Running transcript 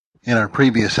In our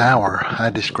previous hour,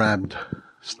 I described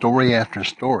story after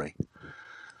story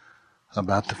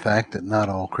about the fact that not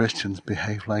all Christians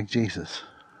behave like Jesus.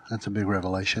 That's a big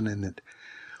revelation, isn't it?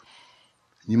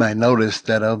 You might notice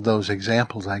that of those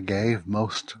examples I gave,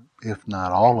 most, if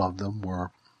not all of them, were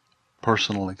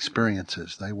personal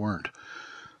experiences. They weren't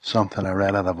something I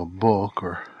read out of a book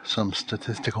or some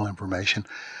statistical information.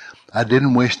 I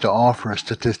didn't wish to offer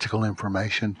statistical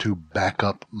information to back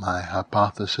up my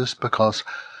hypothesis because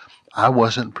I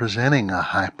wasn't presenting a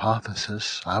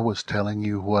hypothesis. I was telling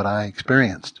you what I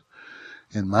experienced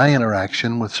in my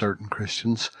interaction with certain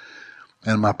Christians.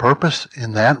 And my purpose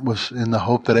in that was in the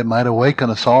hope that it might awaken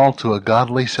us all to a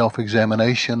godly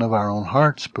self-examination of our own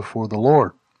hearts before the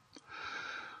Lord.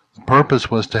 The purpose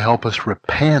was to help us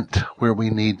repent where we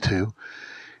need to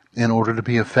in order to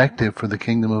be effective for the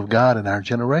kingdom of God in our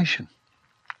generation.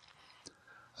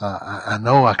 I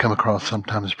know I come across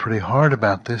sometimes pretty hard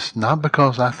about this, not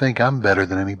because I think I'm better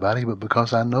than anybody, but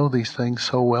because I know these things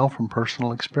so well from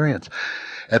personal experience.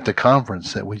 At the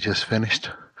conference that we just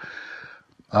finished,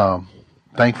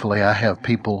 thankfully I have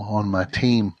people on my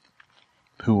team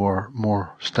who are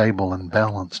more stable and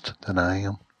balanced than I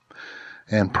am.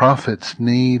 And prophets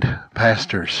need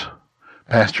pastors.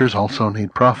 Pastors also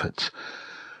need prophets.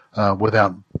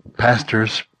 Without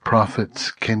pastors, prophets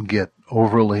can get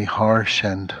overly harsh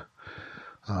and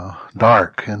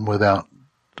dark, and without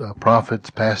prophets,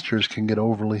 pastors can get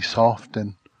overly soft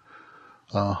and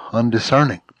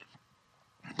undiscerning.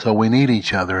 So we need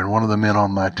each other, and one of the men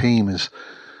on my team is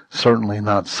certainly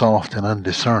not soft and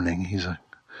undiscerning.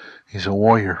 He's a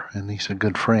warrior, and he's a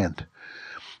good friend.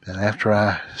 And after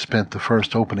I spent the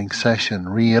first opening session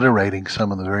reiterating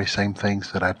some of the very same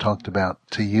things that I talked about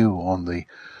to you on the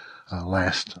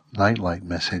last Nightlight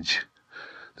message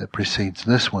that precedes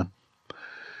this one,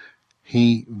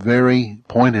 he very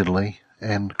pointedly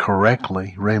and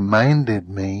correctly reminded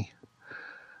me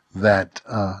that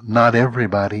not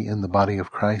everybody in the body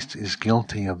of Christ is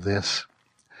guilty of this,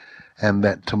 and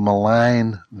that to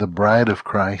malign the bride of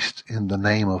Christ in the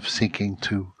name of seeking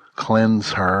to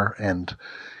cleanse her and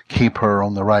keep her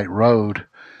on the right road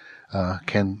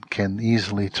can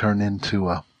easily turn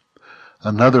into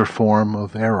another form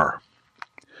of error.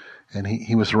 And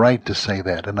he was right to say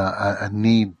that, and I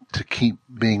need to keep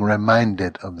being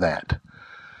reminded of that.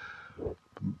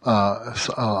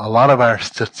 A lot of our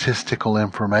statistical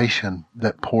information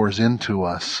that pours into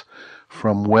us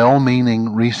from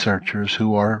well-meaning researchers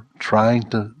who are trying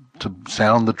to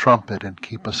sound the trumpet and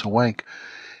keep us awake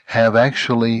have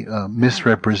actually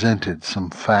misrepresented some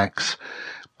facts.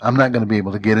 I'm not going to be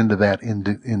able to get into that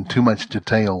in too much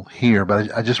detail here,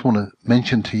 but I just want to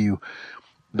mention to you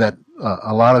that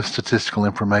a lot of statistical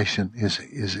information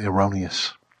is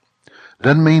erroneous.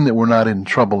 Doesn't mean that we're not in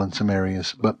trouble in some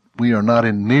areas, but we are not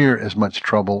in near as much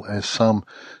trouble as some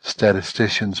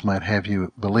statisticians might have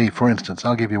you believe. For instance,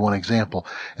 I'll give you one example,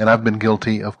 and I've been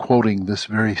guilty of quoting this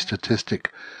very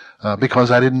statistic because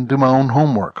I didn't do my own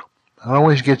homework. It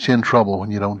always gets you in trouble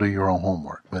when you don't do your own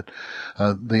homework. But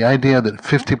the idea that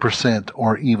 50%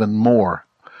 or even more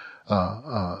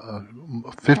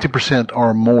 50%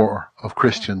 or more of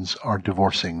Christians are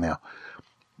divorcing now.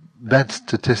 That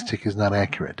statistic is not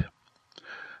accurate.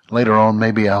 Later on,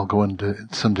 maybe I'll go into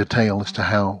some detail as to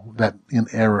how that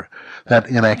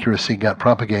inaccuracy got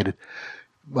propagated.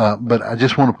 But I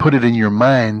just want to put it in your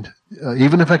mind,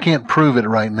 even if I can't prove it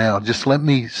right now, just let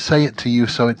me say it to you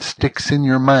so it sticks in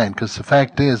your mind, because the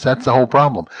fact is, that's the whole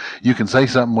problem. You can say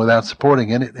something without supporting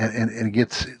it, and it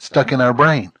gets stuck in our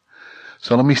brain.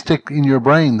 So let me stick in your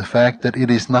brain the fact that it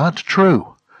is not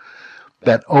true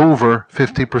that over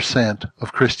 50%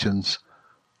 of Christians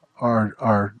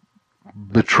are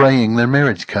betraying their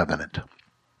marriage covenant.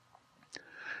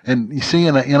 And you see,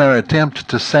 in our attempt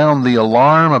to sound the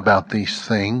alarm about these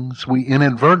things, we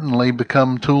inadvertently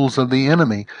become tools of the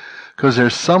enemy, because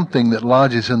there's something that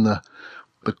lodges in the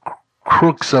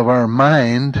crooks of our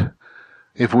mind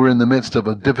if we're in the midst of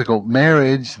a difficult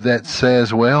marriage that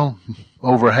says, well,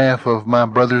 over half of my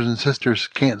brothers and sisters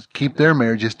can't keep their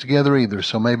marriages together either,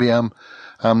 so maybe I'm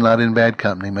not in bad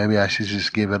company. Maybe I should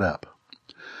just give it up.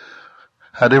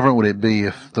 How different would it be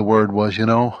if the word was,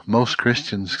 most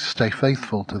Christians stay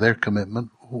faithful to their commitment.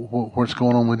 What's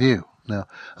going on with you? Now,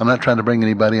 I'm not trying to bring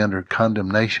anybody under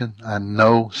condemnation. I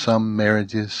know some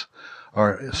marriages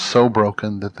are so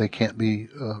broken that they can't be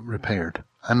repaired.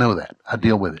 I know that. I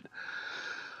deal with it.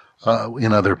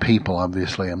 In other people,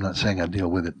 obviously. I'm not saying I deal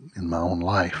with it in my own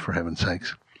life, for heaven's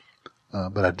sakes.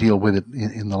 But I deal with it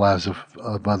in the lives of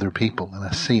other people, and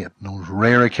I see it. Those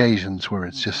rare occasions where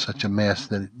it's just such a mess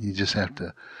that you just have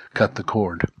to cut the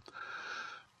cord.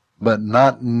 But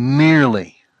not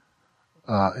nearly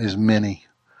as many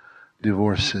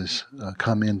divorces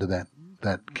come into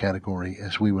that category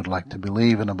as we would like to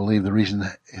believe. And I believe the reason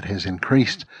that it has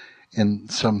increased in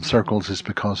some circles is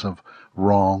because of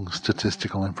wrong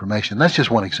statistical information. That's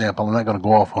just one example. I'm not going to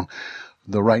go off on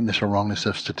the rightness or wrongness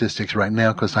of statistics right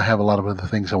now because I have a lot of other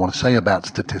things I want to say about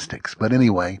statistics. But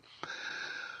anyway,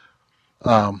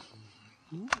 I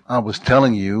was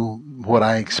telling you what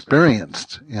I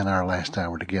experienced in our last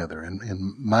hour together.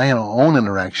 In my own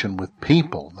interaction with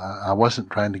people, I wasn't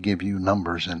trying to give you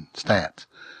numbers and stats.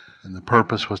 And the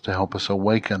purpose was to help us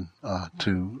awaken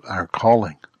to our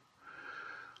calling.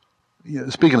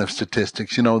 Speaking of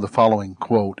statistics, the following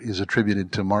quote is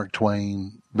attributed to Mark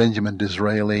Twain, Benjamin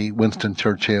Disraeli, Winston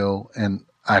Churchill, and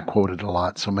I quoted a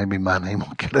lot, so maybe my name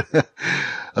will get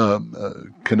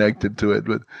connected to it.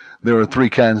 But there are three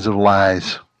kinds of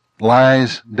lies: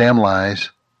 lies, damn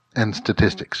lies, and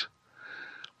statistics.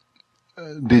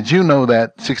 Did you know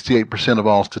that 68% of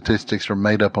all statistics are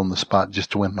made up on the spot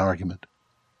just to win an argument?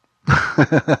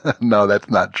 No, that's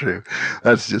not true.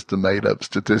 That's just a made-up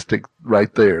statistic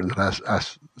right there that I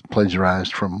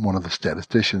plagiarized from one of the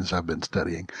statisticians I've been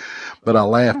studying. But I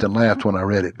laughed and laughed when I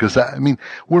read it because,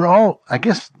 we're all, I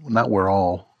guess not we're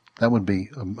all, that would be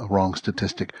a wrong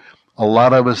statistic. A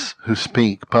lot of us who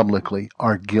speak publicly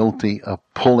are guilty of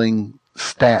pulling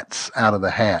stats out of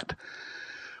the hat.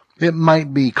 It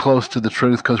might be close to the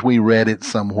truth because we read it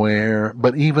somewhere,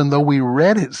 but even though we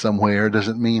read it somewhere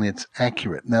doesn't mean it's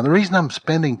accurate. Now, the reason I'm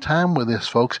spending time with this,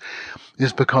 folks,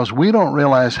 is because we don't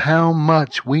realize how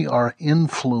much we are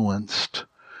influenced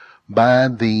by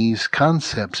these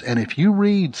concepts. And if you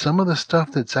read some of the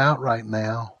stuff that's out right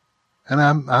now, and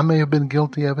I may have been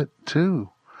guilty of it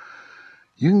too,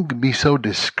 you can be so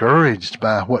discouraged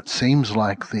by what seems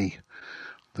like the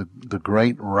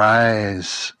great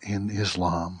rise in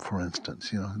Islam, for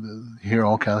instance. You hear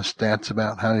all kinds of stats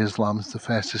about how Islam is the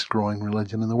fastest growing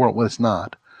religion in the world. Well, it's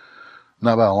not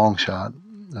by a long shot.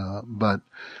 But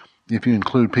if you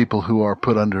include people who are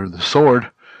put under the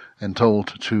sword and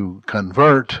told to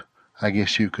convert, I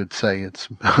guess you could say it's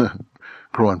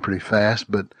growing pretty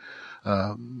fast. But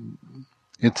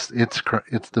it's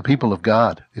the people of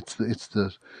God. It's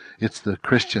the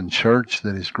Christian church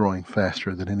that is growing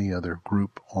faster than any other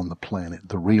group on the planet,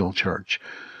 the real church.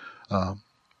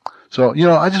 So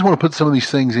I just want to put some of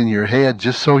these things in your head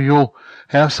just so you'll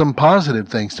have some positive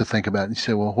things to think about. And you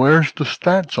say, well, where's the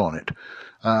stats on it?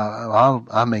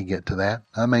 I may get to that.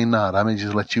 I may not. I may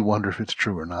just let you wonder if it's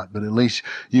true or not. But at least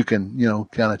you can,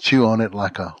 kind of chew on it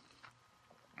like a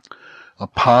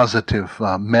positive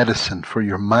medicine for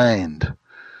your mind.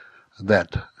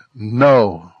 That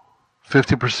no,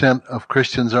 50% of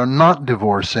Christians are not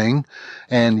divorcing,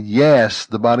 and yes,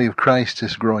 the body of Christ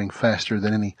is growing faster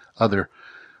than any other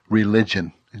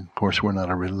religion. And of course, we're not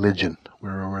a religion,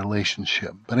 we're a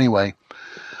relationship. But anyway,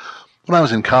 when I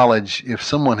was in college, if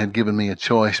someone had given me a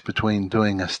choice between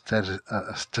doing a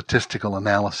statistical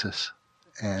analysis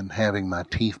and having my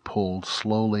teeth pulled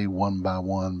slowly one by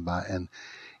one by an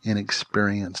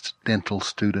inexperienced dental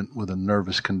student with a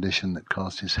nervous condition that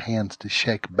caused his hands to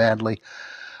shake badly,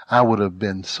 I would have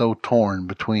been so torn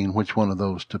between which one of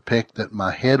those to pick that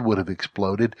my head would have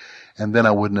exploded, and then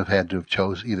I wouldn't have had to have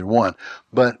chose either one.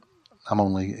 But I'm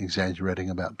only exaggerating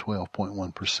about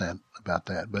 12.1% about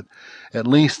that. But at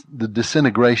least the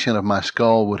disintegration of my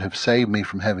skull would have saved me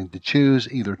from having to choose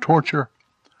either torture.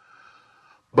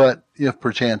 But if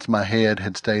perchance my head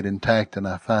had stayed intact and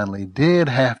I finally did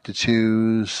have to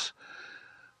choose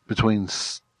between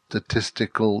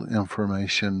statistical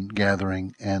information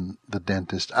gathering and the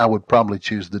dentist, I would probably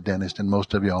choose the dentist. And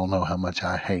most of y'all know how much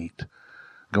I hate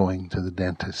going to the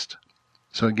dentist.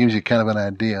 So it gives you kind of an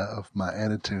idea of my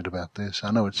attitude about this.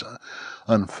 I know it's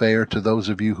unfair to those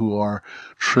of you who are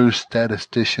true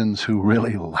statisticians who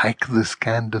really like this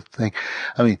kind of thing.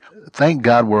 I mean, thank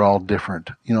God we're all different.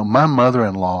 My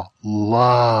mother-in-law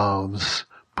loves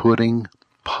putting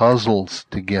puzzles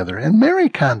together, and Mary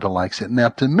kind of likes it. Now,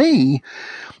 to me,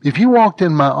 if you walked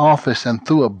in my office and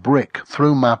threw a brick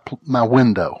through my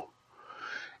window,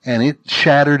 and it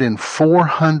shattered in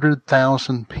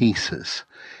 400,000 pieces,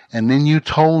 and then you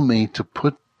told me to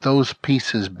put those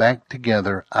pieces back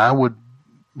together, I would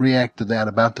react to that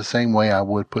about the same way I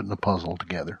would putting a puzzle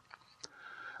together.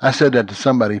 I said that to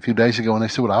somebody a few days ago, and they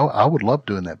said, well, I would love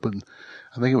doing that. But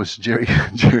I think it was Jerry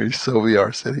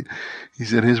Soviar said he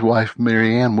said his wife,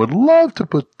 Mary Ann, would love to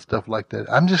put stuff like that.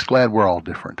 I'm just glad we're all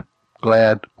different.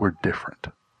 Glad we're different.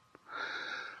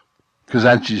 Because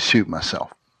I'd just shoot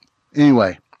myself.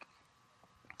 Anyway,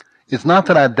 It's not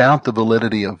that I doubt the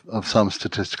validity of some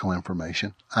statistical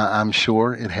information. I'm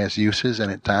sure it has uses and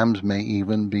at times may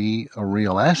even be a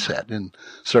real asset in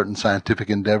certain scientific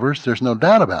endeavors. There's no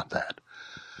doubt about that.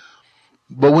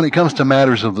 But when it comes to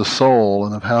matters of the soul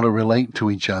and of how to relate to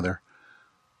each other,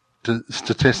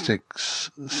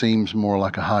 statistics seems more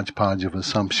like a hodgepodge of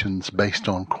assumptions based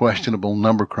on questionable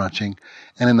number crunching,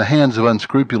 and in the hands of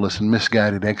unscrupulous and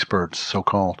misguided experts,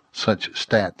 so-called, such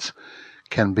stats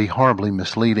can be horribly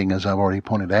misleading, as I've already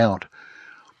pointed out.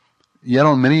 Yet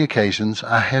on many occasions,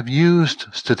 I have used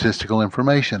statistical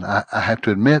information. I have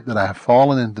to admit that I have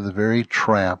fallen into the very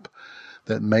trap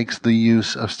that makes the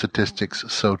use of statistics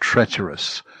so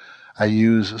treacherous. I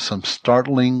use some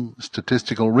startling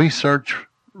statistical research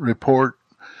report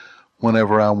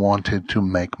whenever I wanted to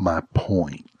make my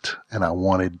point, and I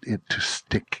wanted it to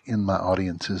stick in my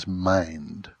audience's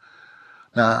mind.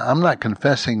 Now, I'm not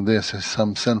confessing this as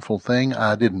some sinful thing.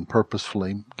 I didn't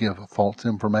purposefully give false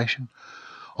information.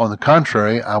 On the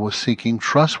contrary, I was seeking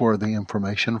trustworthy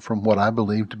information from what I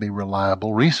believe to be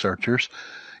reliable researchers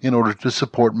in order to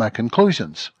support my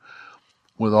conclusions.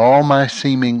 With all my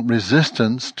seeming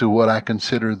resistance to what I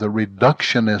consider the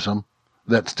reductionism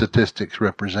that statistics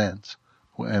represents,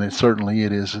 and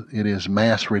it is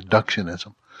mass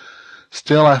reductionism,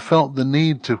 still I felt the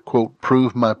need to, quote,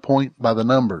 prove my point by the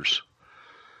numbers.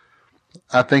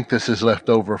 I think this is left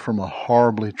over from a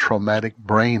horribly traumatic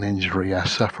brain injury I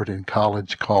suffered in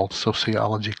college called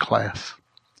sociology class.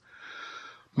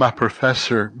 My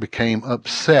professor became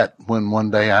upset when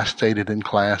one day I stated in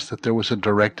class that there was a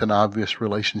direct and obvious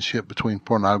relationship between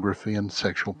pornography and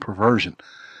sexual perversion.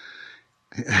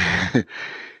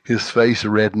 His face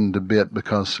reddened a bit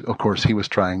because, of course, he was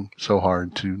trying so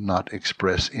hard to not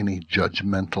express any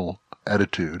judgmental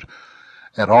attitude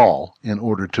at all in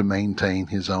order to maintain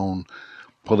his own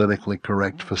politically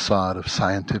correct facade of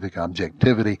scientific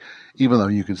objectivity, even though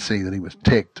you could see that he was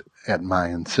ticked at my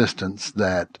insistence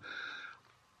that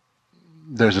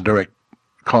there's a direct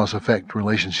cause-effect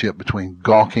relationship between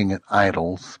gawking at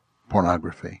idols,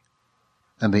 pornography,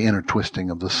 and the inner twisting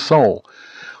of the soul.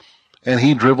 And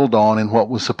he dribbled on in what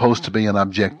was supposed to be an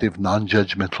objective,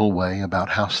 non-judgmental way about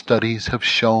how studies have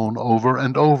shown over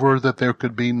and over that there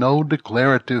could be no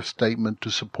declarative statement to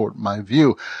support my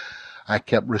view. I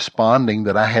kept responding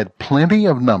that I had plenty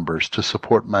of numbers to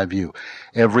support my view.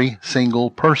 Every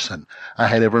single person I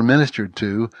had ever ministered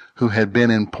to who had been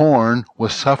in porn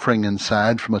was suffering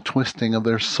inside from a twisting of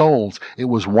their souls. It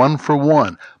was 1 for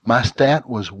 1. My stat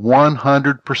was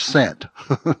 100%.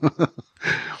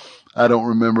 I don't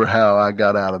remember how I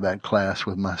got out of that class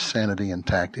with my sanity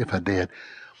intact. If I did,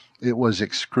 it was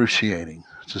excruciating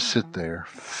to sit there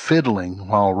fiddling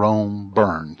while Rome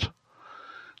burns,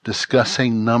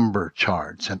 discussing number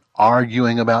charts and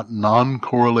arguing about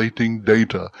non-correlating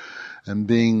data and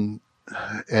being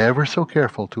ever so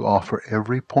careful to offer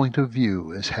every point of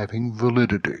view as having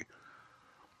validity,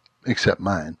 except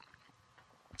mine,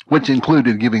 which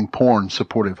included giving porn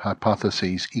supportive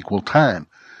hypotheses equal time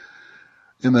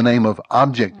in the name of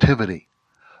objectivity,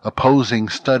 opposing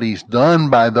studies done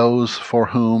by those for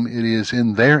whom it is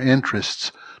in their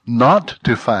interests not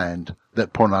to find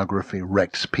that pornography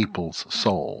wrecks people's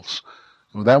souls.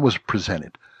 Well, that was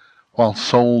presented while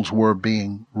souls were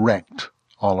being wrecked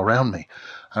all around me.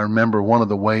 I remember one of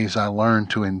the ways I learned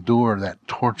to endure that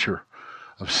torture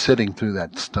of sitting through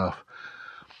that stuff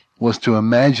was to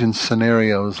imagine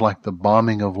scenarios like the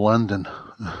bombing of London.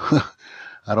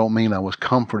 I don't mean I was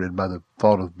comforted by the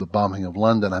thought of the bombing of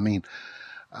London. I mean,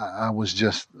 I was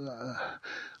just,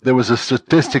 there was a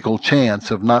statistical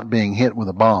chance of not being hit with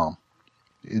a bomb.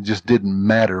 It just didn't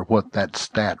matter what that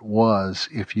stat was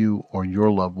if you or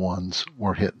your loved ones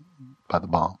were hit by the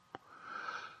bomb.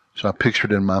 So I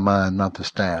pictured in my mind not the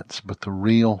stats, but the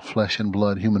real flesh and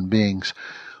blood human beings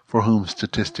for whom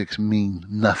statistics mean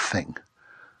nothing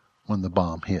when the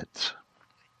bomb hits.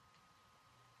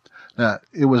 Now,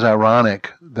 it was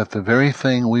ironic that the very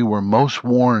thing we were most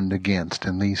warned against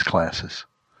in these classes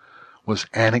was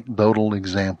anecdotal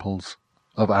examples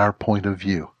of our point of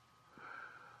view,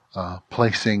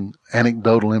 placing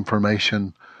anecdotal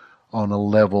information on a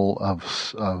level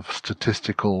of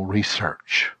statistical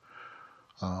research.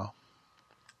 I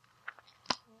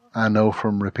know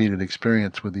from repeated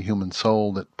experience with the human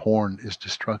soul that porn is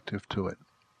destructive to it.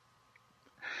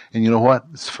 And you know what?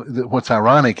 What's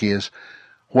ironic is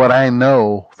what I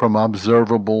know from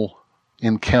observable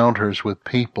encounters with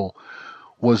people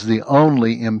was the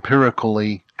only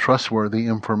empirically trustworthy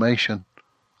information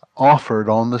offered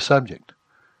on the subject.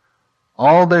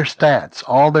 All their stats,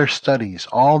 all their studies,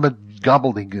 all the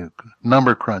gobbledygook,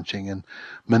 number crunching and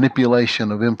manipulation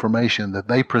of information that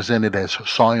they presented as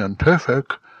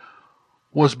scientific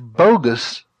was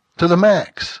bogus to the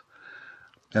max.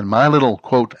 And my little,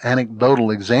 quote,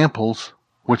 anecdotal examples,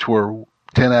 which were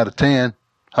 10 out of 10,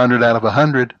 100 out of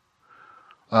 100,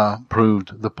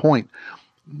 proved the point.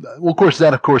 Well, of course,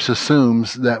 that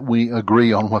assumes that we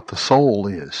agree on what the soul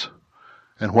is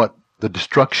and what the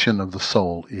destruction of the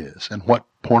soul is and what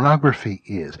pornography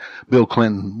is. Bill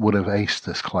Clinton would have aced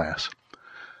this class.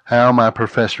 How my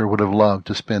professor would have loved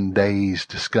to spend days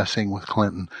discussing with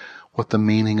Clinton what the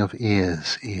meaning of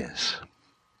is.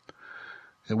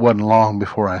 It wasn't long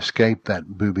before I escaped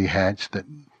that booby hatch that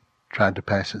tried to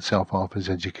pass itself off as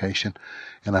education,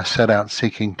 and I set out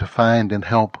seeking to find and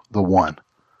help the one.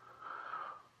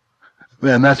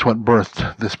 And that's what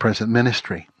birthed this present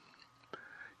ministry.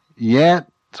 Yet,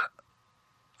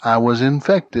 I was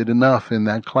infected enough in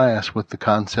that class with the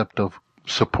concept of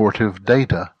supportive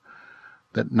data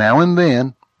that now and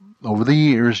then, over the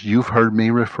years, you've heard me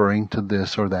referring to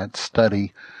this or that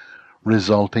study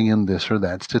resulting in this or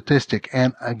that statistic.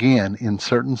 And again, in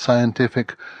certain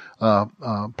scientific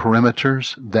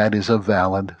perimeters, that is a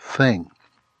valid thing.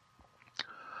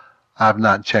 I've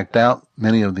not checked out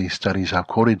many of these studies I've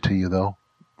quoted to you, though.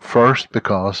 First,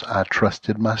 because I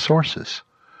trusted my sources.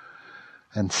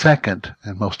 And second,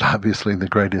 and most obviously the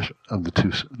greatest of the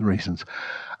two reasons,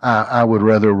 I would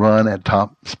rather run at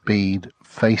top speed,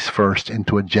 face first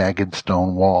into a jagged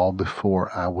stone wall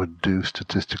before I would do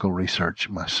statistical research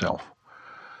myself.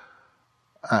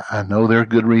 I know there are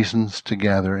good reasons to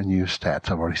gather and use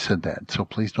stats. I've already said that. So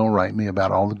please don't write me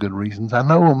about all the good reasons. I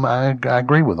know them. I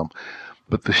agree with them.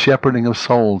 But the shepherding of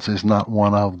souls is not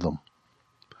one of them.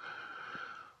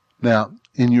 Now,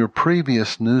 in your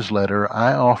previous newsletter,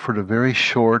 I offered a very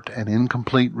short and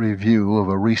incomplete review of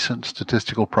a recent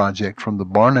statistical project from the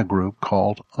Barna Group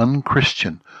called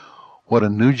Unchristian: What a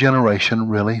New Generation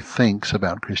Really Thinks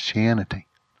About Christianity.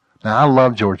 Now, I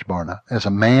love George Barna. As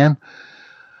a man,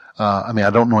 I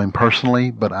don't know him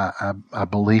personally, but I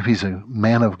believe he's a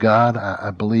man of God.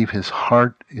 I believe his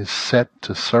heart is set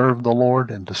to serve the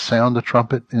Lord and to sound the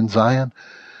trumpet in Zion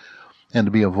and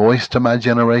to be a voice to my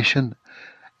generation.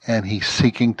 And he's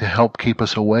seeking to help keep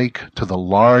us awake to the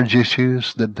large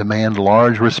issues that demand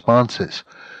large responses.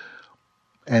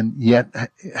 And yet,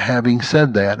 having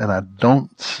said that, and I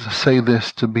don't say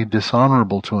this to be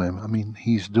dishonorable to him, I mean,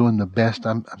 he's doing the best,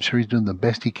 I'm sure he's doing the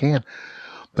best he can.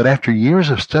 But after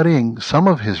years of studying some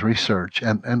of his research,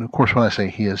 and of course when I say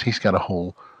he's got a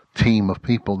whole team of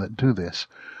people that do this.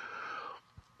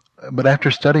 But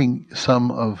after studying some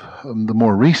of the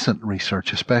more recent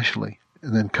research especially,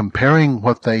 and then comparing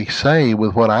what they say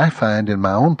with what I find in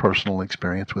my own personal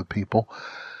experience with people,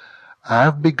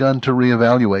 I've begun to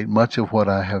reevaluate much of what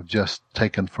I have just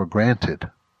taken for granted.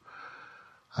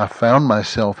 I found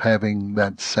myself having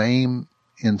that same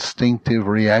instinctive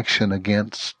reaction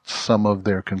against some of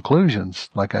their conclusions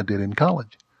like I did in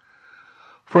college.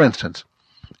 For instance,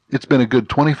 it's been a good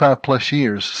 25 plus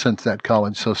years since that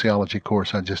college sociology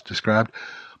course I just described,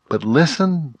 but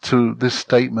listen to this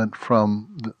statement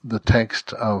from the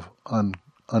text of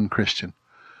Unchristian.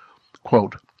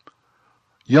 Quote,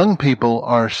 young people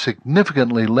are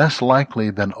significantly less likely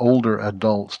than older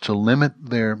adults to limit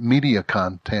their media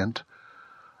content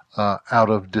out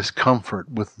of discomfort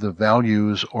with the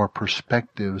values or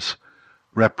perspectives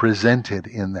represented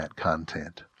in that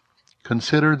content.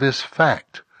 Consider this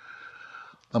fact.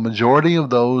 A majority of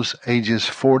those ages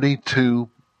 42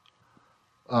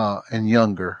 and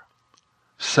younger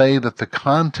say that the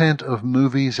content of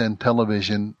movies and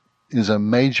television is a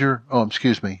major,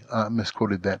 I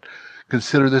misquoted that.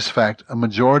 Consider this fact. A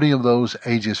majority of those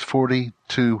ages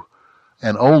 42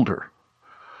 and older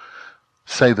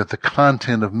say that the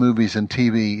content of movies and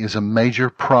TV is a major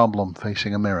problem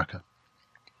facing America.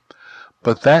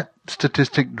 But that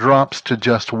statistic drops to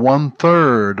just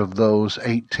 1/3 of those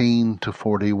 18 to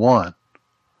 41.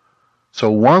 So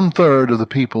 1/3 of the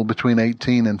people between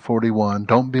 18 and 41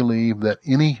 don't believe that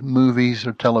any movies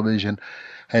or television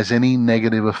has any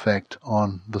negative effect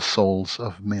on the souls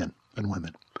of men and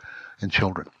women and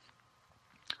children.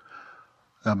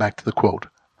 Now back to the quote.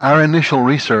 Our initial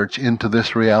research into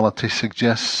this reality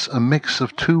suggests a mix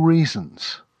of two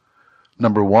reasons.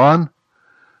 Number one,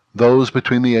 those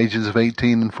between the ages of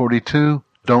 18 and 42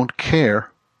 don't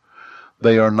care.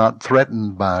 They are not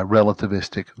threatened by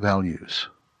relativistic values.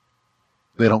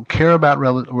 They don't care about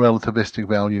relativistic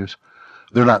values.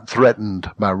 They're not threatened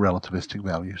by relativistic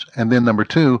values. And then number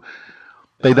two,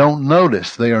 they don't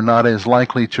notice. They are not as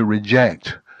likely to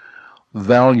reject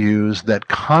values that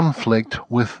conflict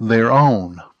with their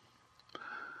own.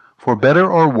 For better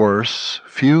or worse,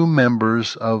 few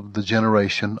members of the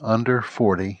generation under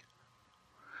 40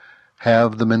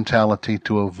 have the mentality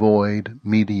to avoid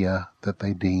media that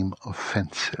they deem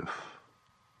offensive.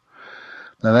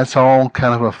 Now that's all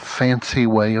kind of a fancy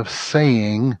way of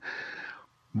saying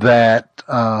that,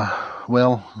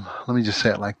 well, let me just say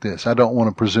it like this. I don't want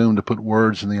to presume to put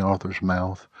words in the author's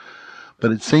mouth,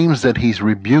 but it seems that he's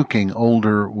rebuking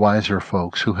older, wiser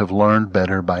folks who have learned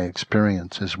better by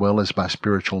experience as well as by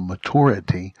spiritual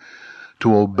maturity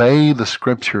to obey the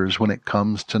scriptures when it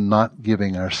comes to not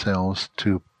giving ourselves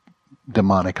to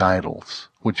demonic idols,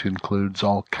 which includes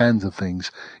all kinds of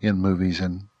things in movies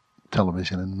and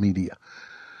television and media.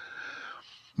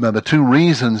 Now, the two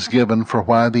reasons given for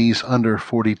why these under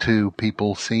 42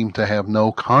 people seem to have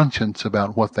no conscience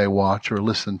about what they watch or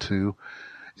listen to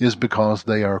is because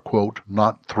they are, quote,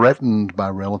 not threatened by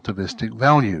relativistic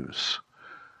values.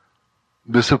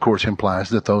 This, of course, implies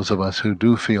that those of us who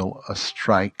do feel a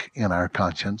strike in our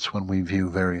conscience when we view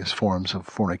various forms of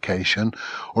fornication,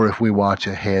 or if we watch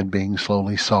a head being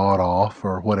slowly sawed off,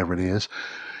 or whatever it is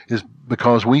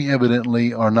because we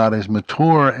evidently are not as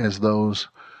mature as those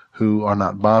who are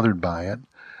not bothered by it,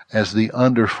 as the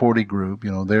under 40 group,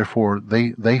 therefore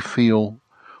they feel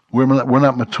we're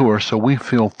not mature, so we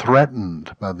feel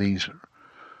threatened by these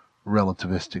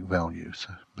relativistic values.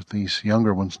 But these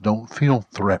younger ones don't feel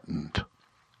threatened.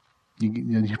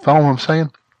 You follow what I'm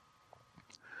saying?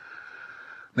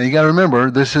 Now you got to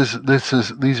remember,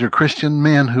 these are Christian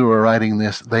men who are writing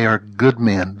this. They are good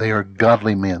men. They are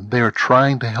godly men. They are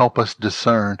trying to help us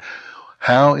discern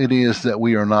how it is that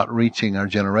we are not reaching our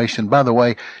generation. By the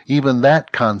way, even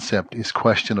that concept is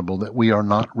questionable, that we are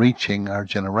not reaching our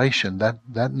generation.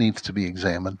 That needs to be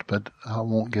examined, but I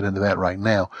won't get into that right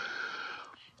now.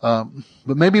 But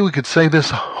maybe we could say this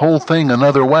whole thing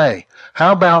another way.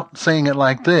 How about saying it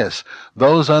like this?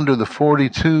 Those under the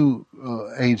 42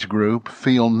 age group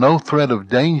feel no threat of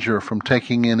danger from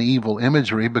taking in evil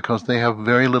imagery because they have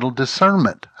very little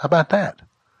discernment. How about that?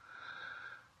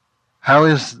 How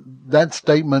is that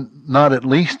statement not at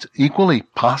least equally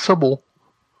possible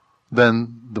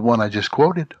than the one I just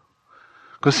quoted?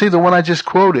 Because see, the one I just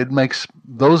quoted makes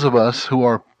those of us who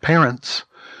are parents,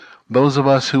 those of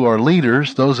us who are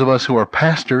leaders, those of us who are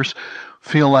pastors,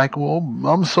 feel like, well,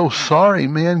 I'm so sorry,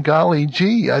 man, golly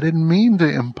gee, I didn't mean to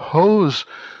impose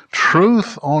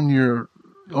truth on your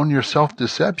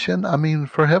self-deception. I mean,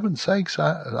 for heaven's sakes,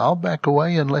 I'll back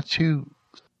away and let you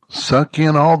suck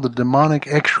in all the demonic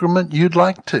excrement you'd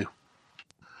like to.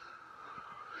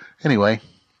 Anyway,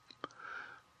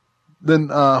 then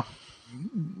the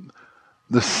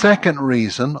second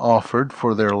reason offered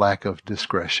for their lack of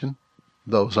discretion,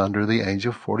 those under the age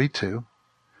of 42,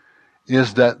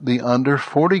 is that the under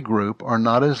 40 group are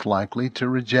not as likely to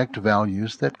reject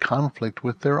values that conflict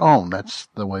with their own. That's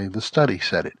the way the study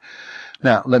said it.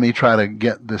 Now, let me try to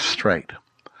get this straight.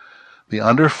 The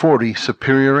under 40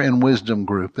 superior in wisdom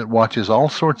group that watches all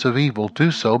sorts of evil do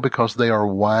so because they are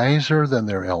wiser than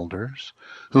their elders,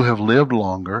 who have lived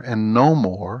longer and know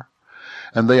more,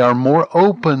 and they are more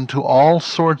open to all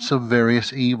sorts of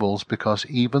various evils because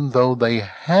even though they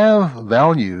have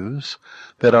values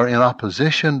that are in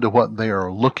opposition to what they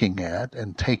are looking at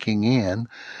and taking in,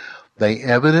 they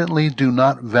evidently do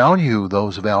not value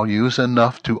those values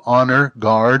enough to honor,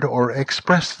 guard, or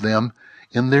express them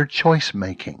in their choice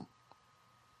making.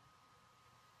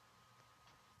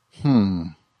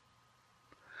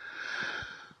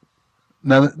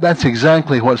 Now, that's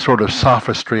exactly what sort of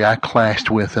sophistry I clashed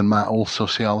with in my old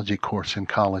sociology course in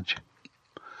college.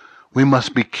 We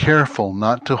must be careful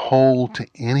not to hold to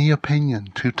any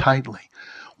opinion too tightly.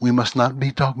 We must not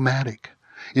be dogmatic.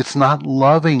 It's not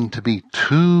loving to be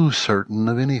too certain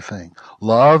of anything.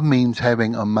 Love means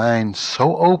having a mind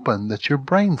so open that your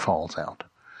brain falls out.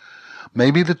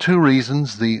 Maybe the two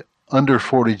reasons the under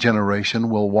 40 generation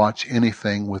will watch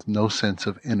anything with no sense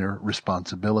of inner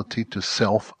responsibility to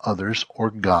self, others,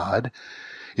 or God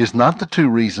is not the two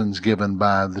reasons given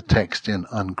by the text in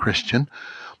Unchristian.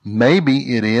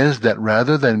 Maybe it is that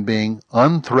rather than being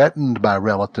unthreatened by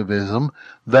relativism,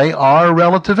 they are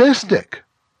relativistic.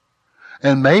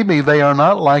 And maybe they are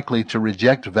not likely to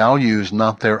reject values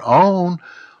not their own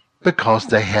because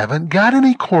they haven't got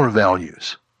any core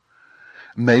values.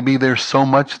 Maybe they're so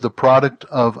much the product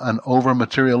of an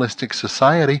over-materialistic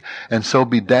society and so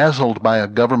bedazzled by a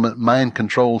government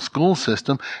mind-controlled school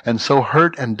system and so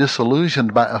hurt and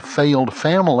disillusioned by a failed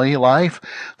family life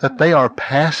that they are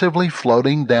passively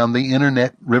floating down the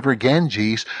internet river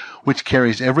Ganges, which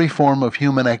carries every form of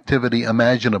human activity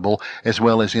imaginable as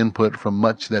well as input from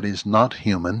much that is not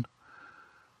human,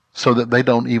 so that they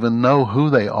don't even know who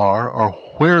they are or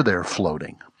where they're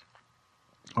floating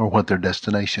or what their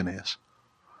destination is.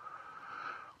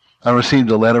 I received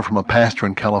a letter from a pastor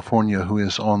in California who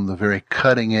is on the very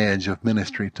cutting edge of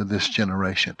ministry to this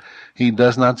generation. He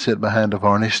does not sit behind a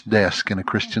varnished desk in a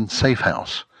Christian safe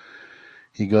house.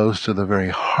 He goes to the very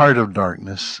heart of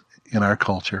darkness in our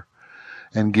culture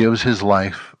and gives his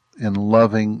life in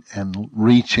loving and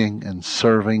reaching and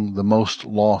serving the most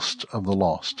lost of the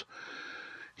lost.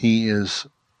 He is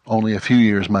only a few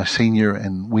years my senior,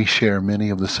 and we share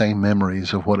many of the same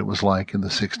memories of what it was like in the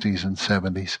 60s and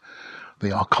 70s.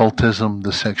 The occultism,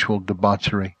 the sexual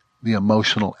debauchery, the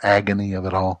emotional agony of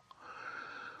it all.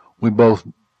 We both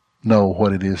know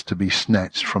what it is to be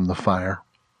snatched from the fire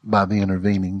by the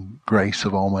intervening grace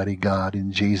of Almighty God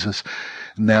in Jesus.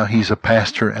 Now he's a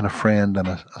pastor and a friend and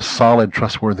a solid,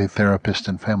 trustworthy therapist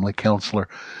and family counselor.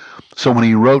 So when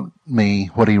he wrote me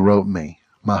what he wrote me,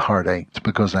 my heart ached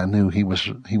because I knew he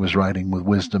was writing with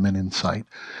wisdom and insight.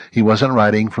 He wasn't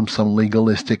writing from some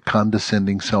legalistic,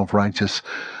 condescending, self-righteous,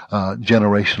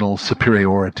 generational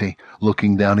superiority,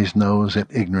 looking down his nose at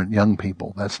ignorant young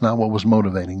people. That's not what was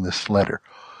motivating this letter.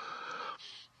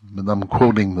 But I'm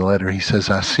quoting the letter. He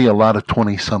says, I see a lot of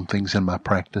 20-somethings in my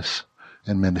practice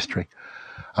and ministry.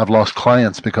 I've lost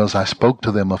clients because I spoke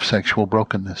to them of sexual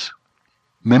brokenness.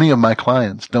 Many of my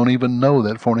clients don't even know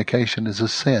that fornication is a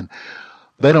sin.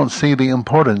 They don't see the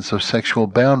importance of sexual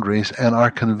boundaries and are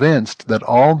convinced that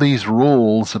all these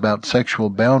rules about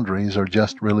sexual boundaries are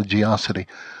just religiosity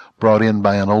brought in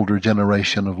by an older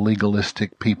generation of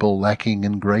legalistic people lacking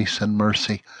in grace and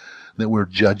mercy, that we're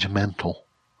judgmental.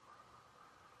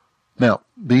 Now,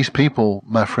 these people,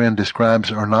 my friend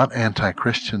describes, are not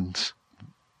anti-Christians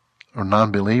or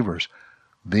non-believers.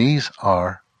 These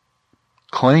are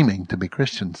claiming to be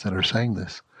Christians that are saying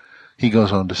this. He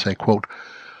goes on to say, quote,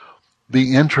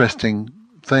 the interesting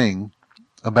thing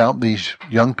about these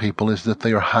young people is that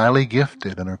they are highly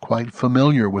gifted and are quite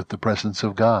familiar with the presence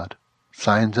of God.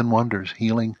 Signs and wonders,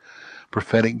 healing,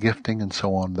 prophetic gifting, and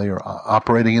so on. They are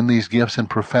operating in these gifts in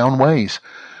profound ways.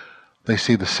 They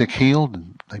see the sick healed,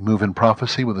 and they move in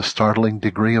prophecy with a startling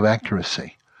degree of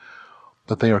accuracy.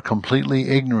 But they are completely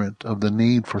ignorant of the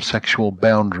need for sexual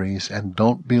boundaries and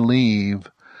don't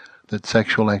believe that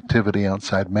sexual activity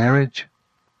outside marriage,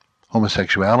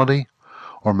 homosexuality,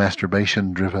 or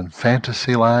masturbation-driven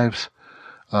fantasy lives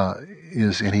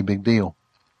is any big deal.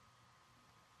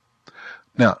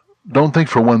 Now, don't think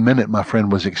for 1 minute my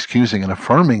friend was excusing and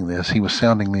affirming this. He was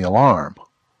sounding the alarm.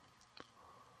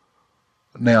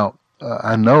 Now,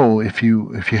 I know if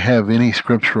you have any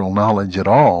scriptural knowledge at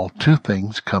all, two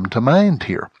things come to mind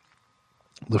here.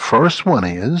 The first one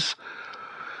is,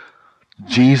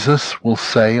 Jesus will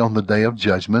say on the day of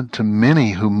judgment to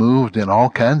many who moved in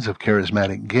all kinds of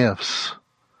charismatic gifts,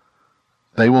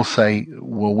 they will say,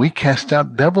 well, we cast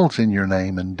out devils in your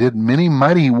name and did many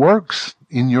mighty works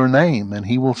in your name. And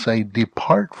he will say,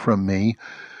 depart from me,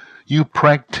 you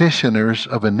practitioners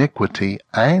of iniquity.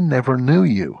 I never knew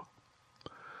you.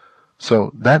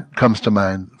 So that comes to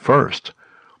mind first.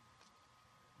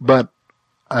 But,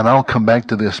 and I'll come back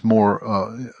to this more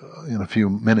in a few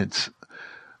minutes,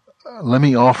 let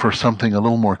me offer something a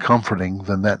little more comforting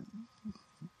than that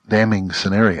damning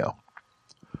scenario.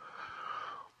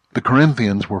 The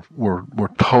Corinthians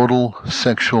were total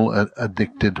sexual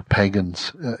addicted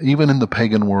pagans, even in the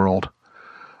pagan world.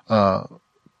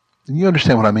 You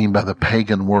understand what I mean by the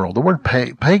pagan world. The word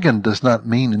pagan does not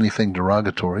mean anything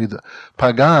derogatory. The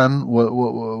pagan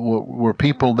were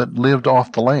people that lived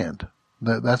off the land.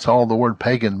 That's all the word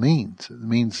pagan means. It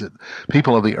means that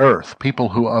people of the earth, people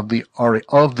who are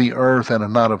of the earth and are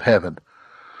not of heaven.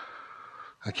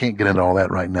 I can't get into all that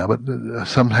right now, but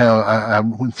somehow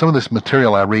when some of this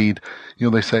material I read,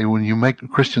 they say when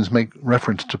Christians make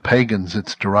reference to pagans,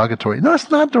 it's derogatory. No, it's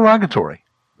not derogatory.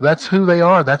 That's who they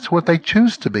are. That's what they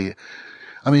choose to be.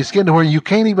 I mean, it's getting to where you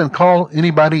can't even call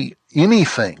anybody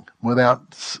anything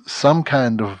without some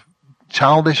kind of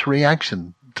childish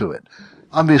reaction to it.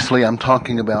 Obviously, I'm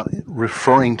talking about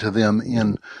referring to them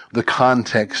in the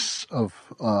context of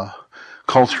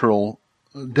cultural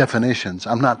definitions.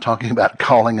 I'm not talking about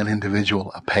calling an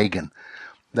individual a pagan.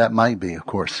 That might be, of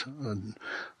course,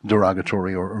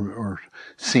 derogatory or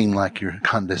seem like you're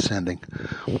condescending.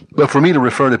 But for me to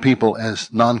refer to people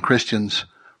as non-Christians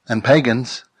and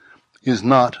pagans is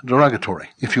not derogatory,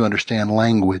 if you understand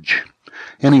language.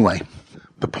 Anyway,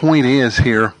 the point is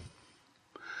here,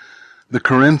 the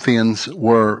Corinthians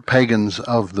were pagans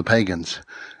of the pagans.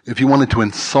 If you wanted to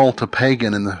insult a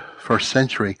pagan in the first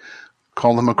century,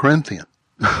 call them a Corinthian.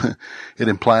 It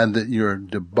implied that you're a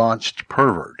debauched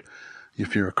pervert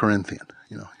if you're a Corinthian.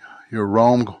 You're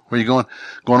Rome. Where are you going?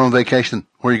 Going on vacation.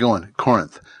 Where are you going?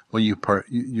 Corinth. Well,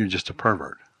 you're just a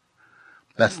pervert.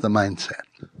 That's the mindset.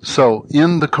 So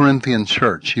in the Corinthian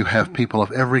church, you have people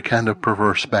of every kind of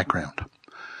perverse background.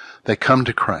 They come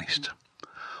to Christ.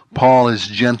 Paul is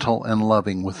gentle and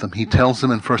loving with them. He tells them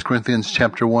in 1 Corinthians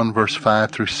chapter 1, verse 5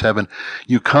 through 7,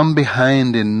 you come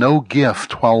behind in no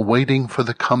gift while waiting for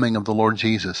the coming of the Lord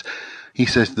Jesus. He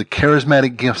says the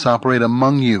charismatic gifts operate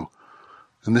among you.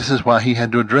 And this is why he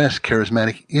had to address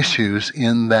charismatic issues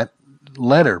in that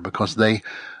letter, because they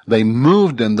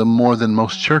moved in them more than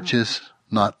most churches.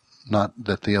 Not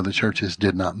that the other churches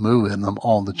did not move in them.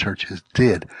 All the churches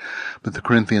did. But the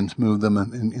Corinthians moved them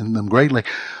in them greatly.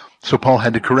 So Paul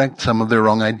had to correct some of their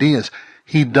wrong ideas.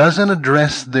 He doesn't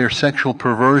address their sexual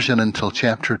perversion until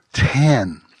chapter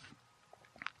 10.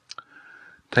 It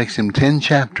takes him 10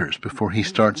 chapters before he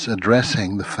starts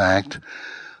addressing the fact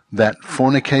that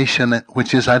fornication,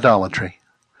 which is idolatry,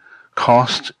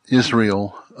 cost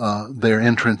Israel their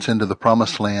entrance into the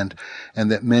promised land,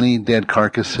 and that many dead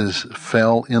carcasses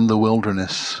fell in the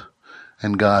wilderness,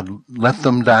 and God let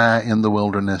them die in the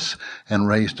wilderness and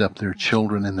raised up their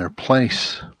children in their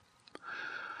place.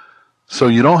 So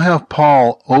you don't have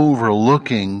Paul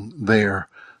overlooking their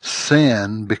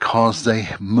sin because they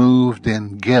moved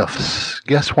in gifts.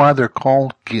 Guess why they're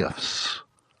called gifts?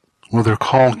 Well, they're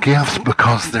called gifts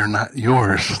because they're not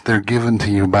yours. They're given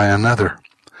to you by another.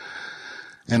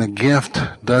 And a gift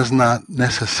does not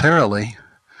necessarily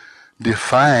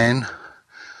define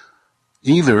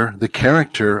either the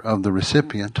character of the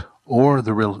recipient or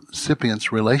the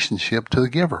recipient's relationship to the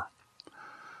giver.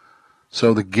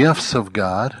 So the gifts of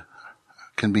God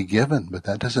can be given, but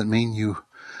that doesn't mean you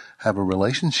have a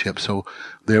relationship. So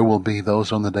there will be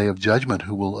those on the day of judgment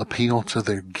who will appeal to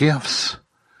their gifts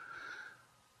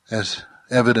as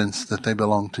evidence that they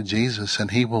belong to Jesus,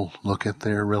 and he will look at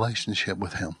their relationship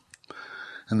with him.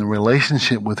 And the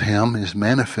relationship with him is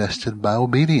manifested by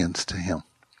obedience to him.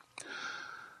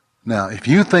 Now, if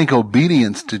you think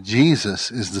obedience to Jesus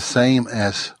is the same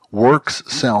as works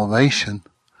salvation,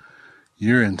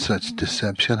 you're in such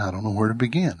deception, I don't know where to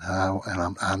begin.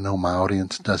 I know my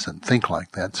audience doesn't think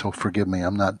like that, so forgive me.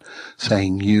 I'm not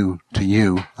saying you to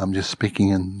you. I'm just speaking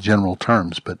in general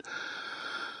terms. But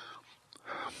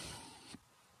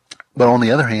on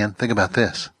the other hand, think about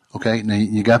this. Okay, now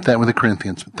you got that with the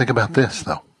Corinthians. But think about this,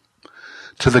 though.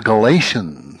 To the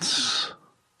Galatians,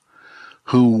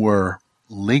 who were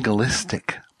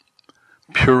legalistic,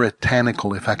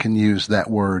 puritanical, if I can use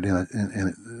that word,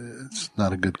 it's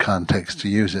not a good context to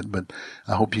use it, but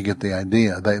I hope you get the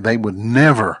idea. They would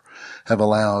never have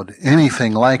allowed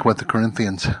anything like what the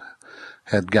Corinthians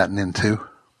had gotten into.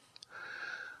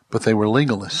 But they were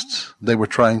legalists. They were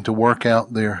trying to work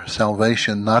out their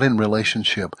salvation, not in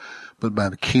relationship, but by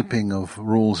the keeping of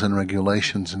rules and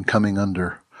regulations and coming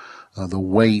under the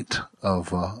weight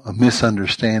of a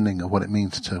misunderstanding of what it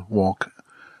means to walk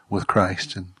with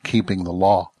Christ and keeping the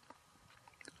law.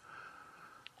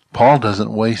 Paul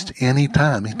doesn't waste any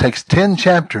time. He takes 10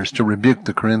 chapters to rebuke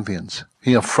the Corinthians.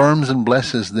 He affirms and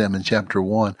blesses them in chapter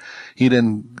 1. He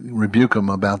didn't rebuke them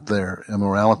about their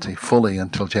immorality fully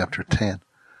until chapter 10,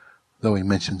 though he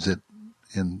mentions it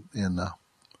in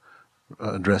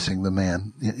addressing the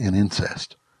man in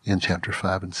incest in chapter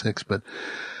 5 and 6. But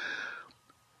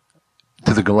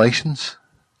to the Galatians,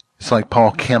 it's like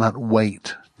Paul cannot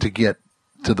wait to get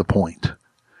to the point.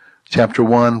 Chapter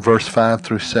 1, verse 5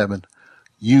 through 7.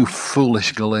 You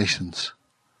foolish Galatians.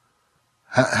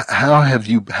 How have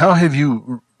you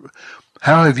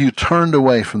turned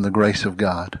away from the grace of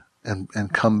God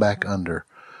and come back under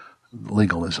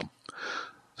legalism?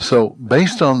 So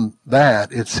based on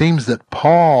that, it seems that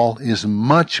Paul is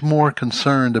much more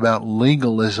concerned about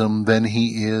legalism than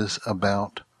he is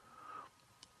about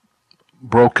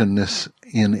brokenness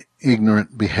in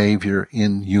ignorant behavior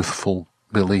in youthful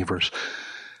believers.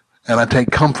 And I take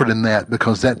comfort in that,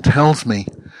 because that tells me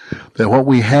that what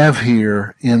we have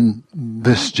here in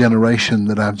this generation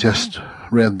that I've just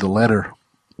read the letter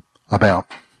about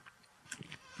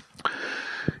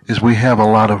is we have a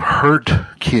lot of hurt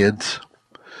kids.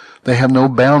 They have no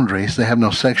boundaries. They have no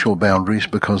sexual boundaries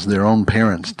because their own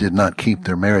parents did not keep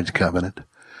their marriage covenant.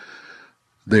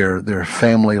 Their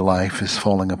family life is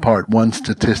falling apart. One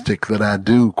statistic that I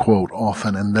do quote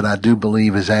often and that I do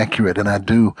believe is accurate, and I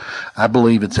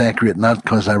believe it's accurate not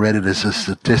because I read it as a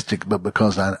statistic, but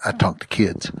because I talk to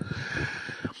kids.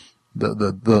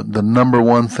 The number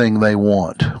one thing they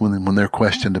want when they're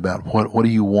questioned about what do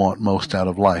you want most out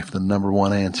of life, the number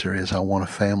one answer is, I want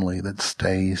a family that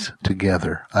stays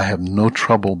together. I have no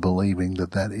trouble believing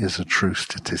that is a true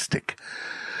statistic.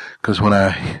 Because when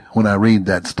I read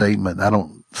that statement, I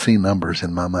don't see numbers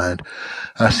in my mind.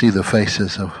 I see the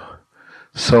faces of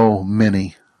so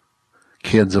many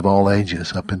kids of all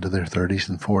ages up into their 30s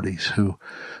and 40s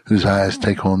whose eyes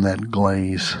take on that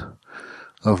glaze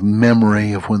of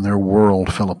memory of when their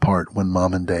world fell apart, when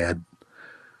mom and dad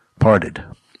parted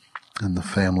and the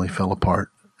family fell apart.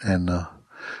 And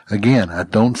again, I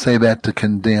don't say that to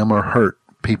condemn or hurt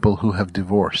people who have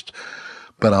divorced,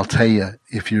 but I'll tell you,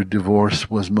 if your divorce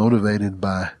was motivated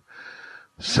by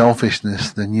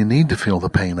selfishness, then you need to feel the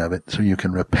pain of it so you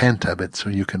can repent of it, so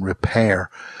you can repair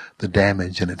the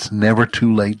damage. And it's never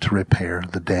too late to repair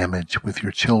the damage with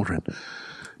your children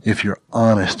if you're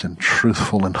honest and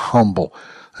truthful and humble.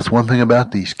 That's one thing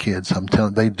about these kids. I'm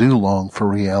telling you, they do long for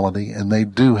reality, and they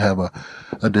do have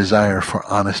a desire for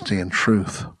honesty and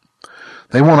truth.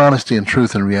 They want honesty and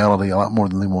truth and reality a lot more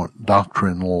than they want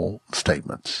doctrinal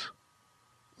statements.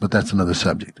 But that's another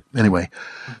subject. Anyway,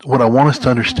 what I want us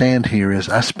to understand here is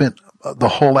I spent the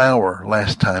whole hour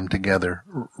last time together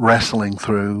wrestling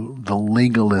through the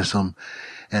legalism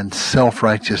and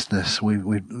self-righteousness.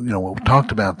 We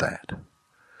talked about that.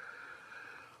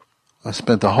 I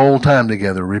spent the whole time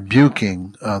together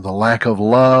rebuking the lack of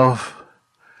love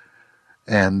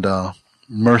and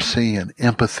mercy and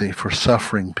empathy for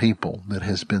suffering people that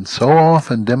has been so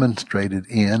often demonstrated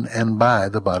in and by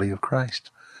the body of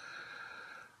Christ.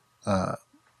 I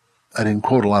didn't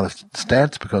quote a lot of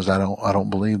stats because I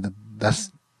don't believe that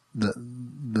that's the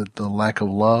lack of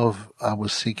love I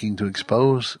was seeking to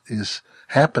expose is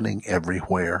happening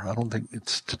everywhere. I don't think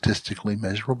it's statistically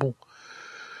measurable.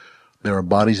 There are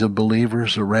bodies of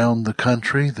believers around the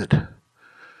country and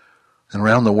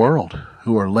around the world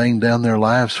who are laying down their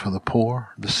lives for the poor,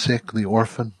 the sick, the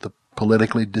orphan, the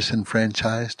politically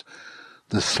disenfranchised,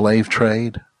 the slave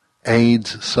trade,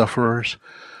 AIDS sufferers,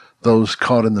 those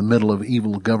caught in the middle of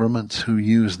evil governments who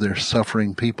use their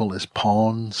suffering people as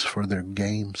pawns for their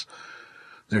games.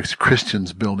 There's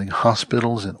Christians building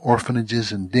hospitals and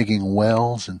orphanages and digging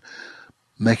wells and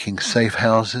making safe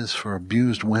houses for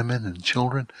abused women and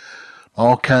children.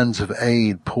 All kinds of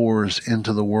aid pours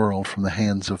into the world from the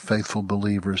hands of faithful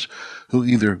believers who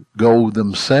either go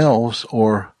themselves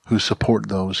or who support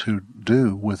those who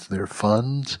do with their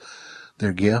funds,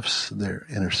 their gifts, their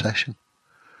intercession.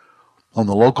 On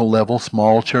the local level,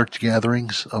 small church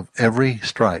gatherings of every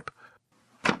stripe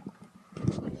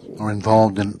are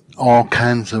involved in all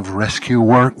kinds of rescue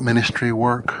work, ministry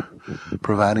work,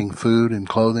 providing food and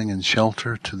clothing and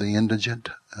shelter to the indigent,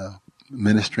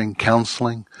 ministering,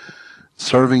 counseling,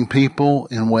 serving people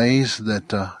in ways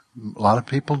that a lot of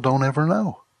people don't ever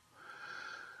know.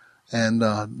 And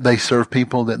they serve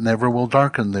people that never will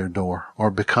darken their door or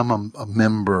become a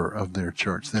member of their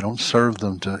church. They don't serve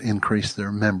them to increase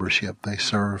their membership. They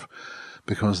serve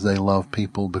because they love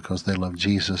people, because they love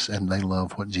Jesus, and they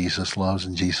love what Jesus loves,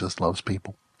 and Jesus loves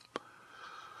people.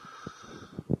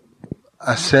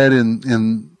 I said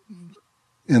in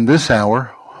this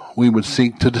hour, we would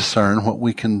seek to discern what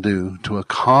we can do to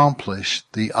accomplish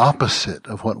the opposite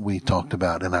of what we talked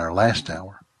about in our last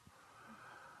hour.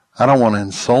 I don't want to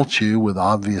insult you with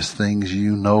obvious things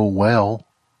you know well.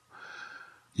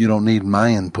 You don't need my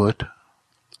input.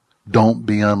 Don't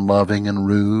be unloving and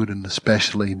rude, and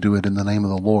especially do it in the name of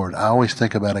the Lord. I always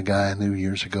think about a guy I knew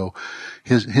years ago.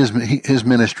 His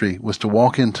ministry was to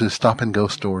walk into stop-and-go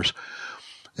stores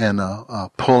and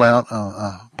pull out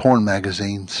porn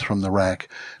magazines from the rack,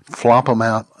 flop them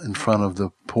out in front of the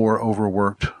poor,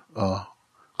 overworked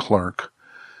clerk,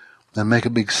 and make a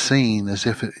big scene as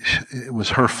if it was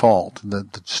her fault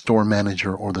that the store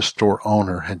manager or the store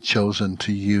owner had chosen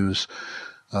to use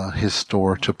his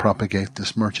store to propagate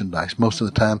this merchandise. Most of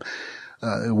the time,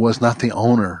 it was not the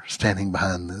owner standing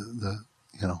behind the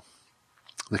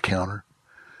counter.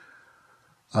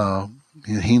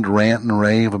 He'd rant and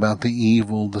rave about the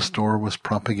evil the store was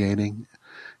propagating.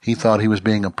 He thought he was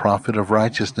being a prophet of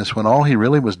righteousness when all he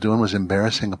really was doing was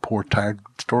embarrassing a poor, tired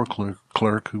store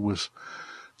clerk who was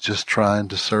just trying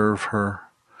to serve her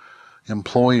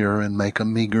employer and make a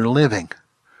meager living.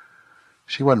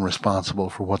 She wasn't responsible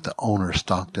for what the owner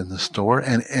stocked in the store.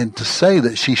 And to say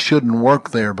that she shouldn't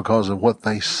work there because of what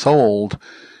they sold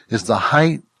is the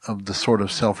height of the sort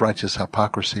of self-righteous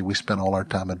hypocrisy we spent all our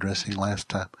time addressing last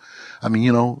time. I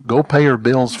mean, go pay her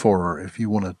bills for her if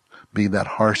you want to be that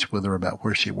harsh with her about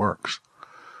where she works.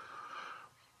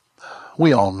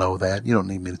 We all know that. You don't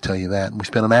need me to tell you that. And we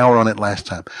spent an hour on it last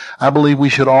time. I believe we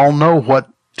should all know what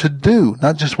to do,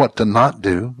 not just what to not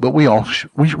do, but we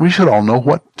should all know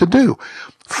what to do.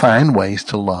 Find ways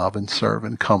to love and serve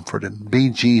and comfort and be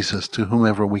Jesus to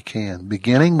whomever we can,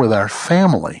 beginning with our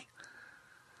family,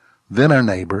 then our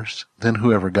neighbors, then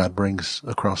whoever God brings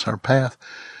across our path.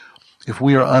 If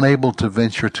we are unable to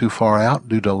venture too far out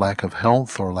due to lack of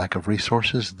health or lack of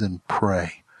resources, then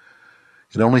pray.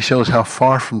 It only shows how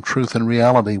far from truth and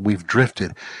reality we've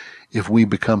drifted if we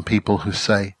become people who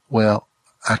say, well,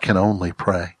 I can only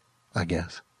pray, I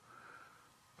guess.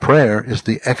 Prayer is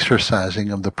the exercising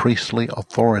of the priestly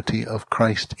authority of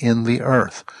Christ in the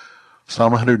earth.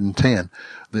 Psalm 110,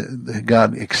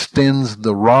 God extends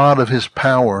the rod of his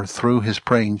power through his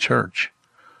praying church.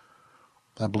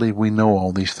 I believe we know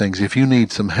all these things. If you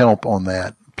need some help on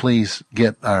that, please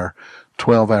get our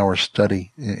 12-hour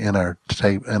study in our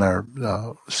tape, in our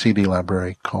CD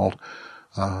library called,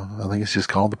 I think it's just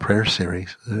called the Prayer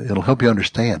Series. It'll help you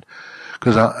understand.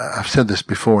 Because I've said this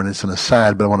before, and it's an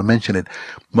aside, but I want to mention it.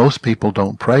 Most people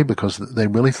don't pray because they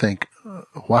really think,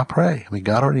 why pray? I mean,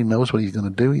 God already knows what he's going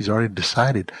to do. He's already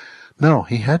decided. No,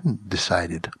 he hadn't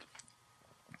decided.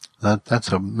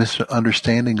 That's a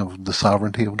misunderstanding of the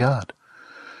sovereignty of God.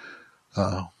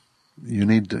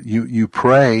 You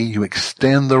pray, you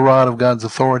extend the rod of God's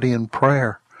authority in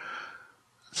prayer.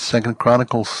 2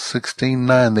 Chronicles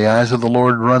 16:9, the eyes of the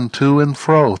Lord run to and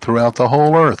fro throughout the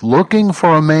whole earth, looking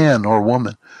for a man or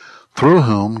woman through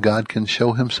whom God can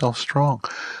show himself strong.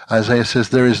 Isaiah says,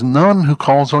 there is none who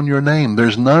calls on your name.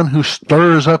 There's none who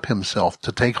stirs up himself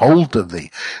to take hold of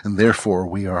thee. And therefore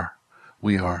we are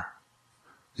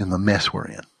in the mess we're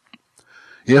in.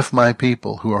 If my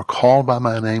people who are called by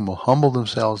my name will humble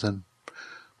themselves and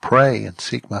pray and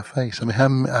seek my face. I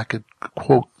mean, I could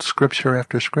quote scripture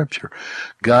after scripture.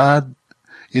 God,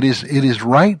 it is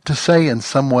right to say in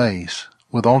some ways,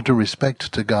 with all due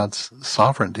respect to God's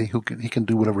sovereignty, he can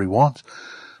do whatever he wants,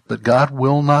 but God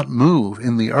will not move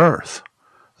in the earth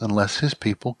unless his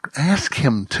people ask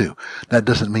him to. That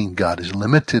doesn't mean God is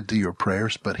limited to your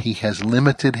prayers, but he has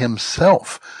limited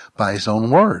himself by his own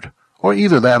word. Or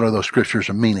either that or those scriptures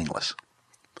are meaningless.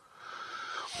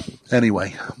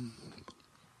 Anyway,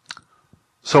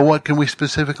 so what can we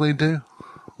specifically do?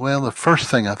 Well, the first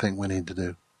thing I think we need to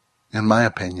do, in my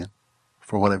opinion,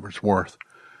 for whatever it's worth,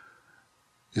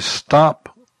 is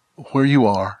stop where you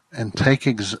are and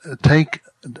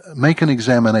make an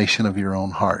examination of your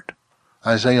own heart.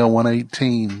 Isaiah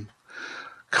 1:18,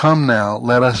 come now,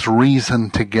 let us reason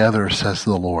together, says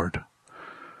the Lord.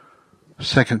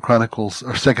 2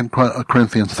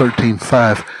 Corinthians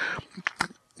 13:5,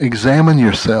 examine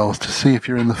yourselves to see if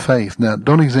you're in the faith. Now,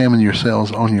 don't examine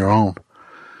yourselves on your own.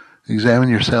 Examine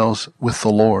yourselves with the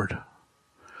Lord.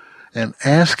 And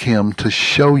ask him to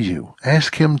show you.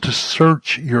 Ask him to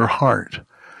search your heart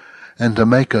and to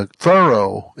make a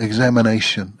thorough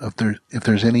examination of if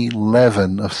there's any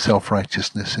leaven of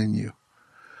self-righteousness in you.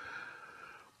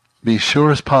 Be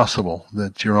sure as possible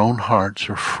that your own hearts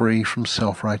are free from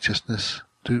self-righteousness.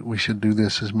 We should do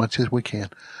this as much as we can.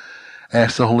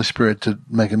 Ask the Holy Spirit to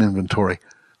make an inventory.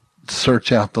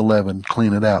 Search out the leaven,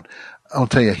 clean it out. I'll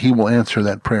tell you, he will answer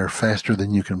that prayer faster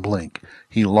than you can blink.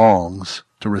 He longs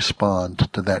to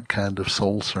respond to that kind of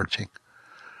soul searching.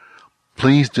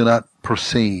 Please do not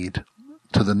proceed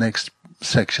to the next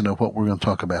section of what we're going to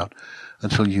talk about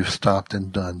until you've stopped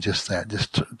and done just that.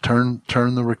 Just turn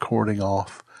the recording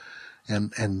off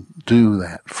and do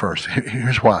that first.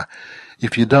 Here's why.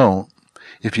 If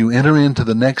you enter into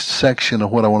the next section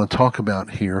of what I want to talk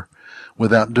about here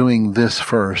without doing this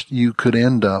first, you could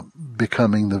end up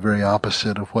becoming the very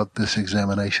opposite of what this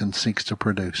examination seeks to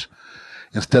produce.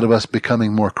 Instead of us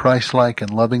becoming more Christ-like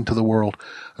and loving to the world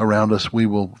around us, we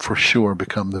will for sure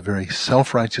become the very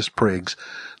self-righteous prigs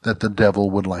that the devil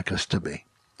would like us to be.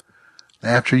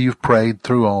 After you've prayed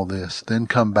through all this, then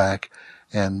come back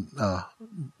and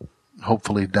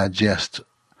hopefully digest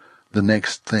the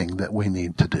next thing that we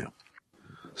need to do.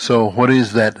 So what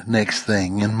is that next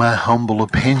thing? In my humble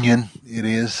opinion, it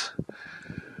is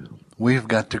we've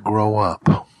got to grow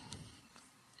up.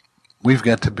 We've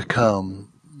got to become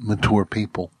mature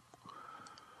people.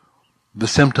 The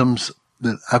symptoms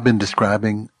that I've been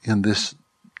describing in this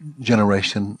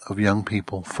generation of young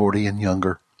people, 40 and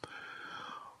younger,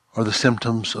 are the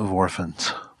symptoms of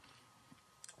orphans.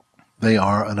 They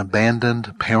are an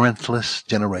abandoned, parentless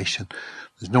generation.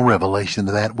 There's no revelation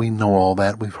to that. We know all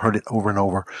that. We've heard it over and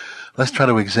over. Let's try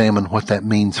to examine what that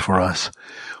means for us.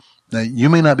 Now, you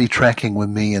may not be tracking with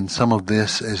me in some of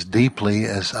this as deeply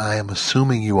as I am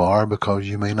assuming you are, because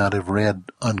you may not have read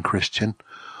Unchristian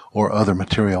or other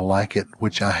material like it,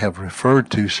 which I have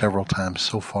referred to several times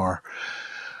so far.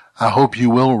 I hope you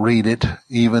will read it,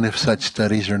 even if such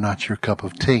studies are not your cup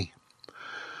of tea,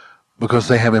 because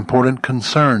they have important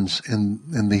concerns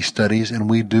in these studies, and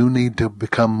we do need to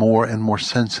become more and more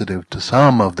sensitive to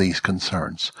some of these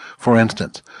concerns. For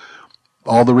instance,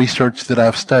 all the research that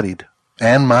I've studied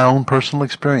and my own personal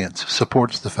experience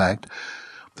supports the fact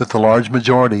that the large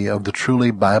majority of the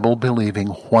truly Bible-believing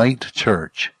white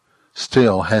church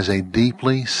still has a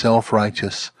deeply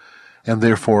self-righteous and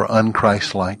therefore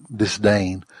unchristlike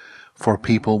disdain for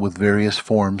people with various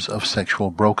forms of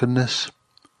sexual brokenness,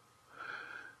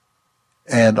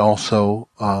 and also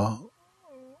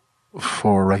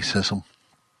for racism.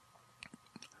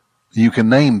 You can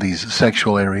name these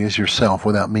sexual areas yourself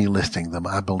without me listing them.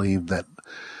 I believe that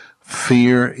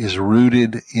fear is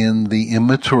rooted in the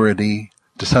immaturity,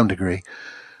 to some degree,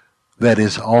 that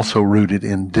is also rooted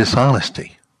in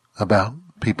dishonesty about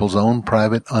people's own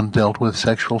private, undealt with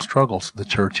sexual struggles. The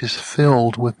church is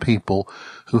filled with people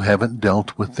who haven't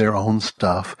dealt with their own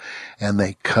stuff, and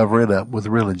they cover it up with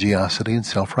religiosity and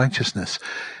self-righteousness.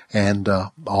 And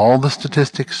all the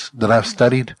statistics that I've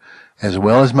studied, as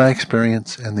well as my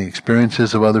experience and the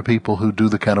experiences of other people who do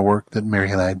the kind of work that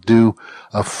Mary and I do,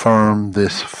 affirm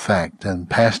this fact. And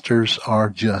pastors are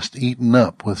just eaten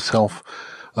up with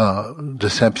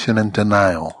self-deception and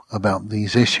denial about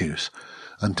these issues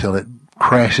until it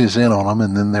crashes in on them,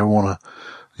 and then they want to,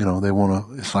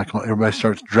 it's like everybody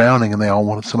starts drowning and they all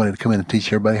want somebody to come in and teach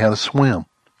everybody how to swim.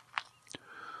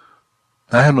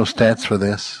 I have no stats for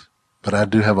this, but I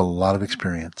do have a lot of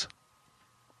experience.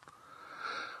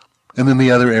 And then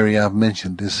the other area I've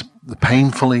mentioned is the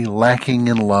painfully lacking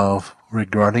in love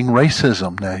regarding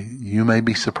racism. Now, you may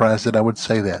be surprised that I would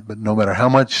say that, but no matter how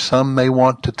much some may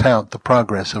want to tout the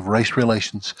progress of race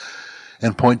relations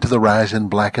and point to the rise in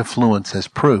black affluence as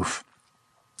proof,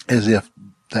 as if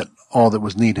that all that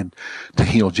was needed to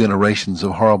heal generations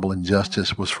of horrible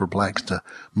injustice was for blacks to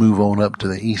move on up to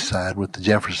the east side with the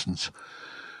Jeffersons.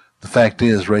 The fact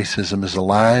is, racism is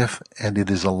alive, and it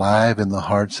is alive in the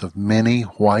hearts of many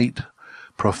white,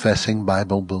 professing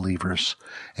Bible believers.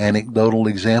 Anecdotal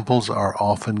examples are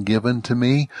often given to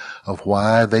me of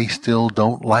why they still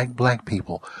don't like black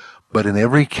people. But in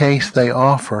every case they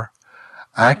offer,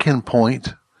 I can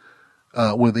point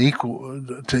with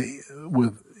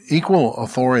equal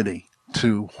authority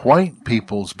to white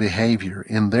people's behavior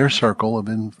in their circle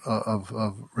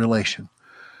of relation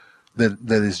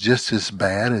that is just as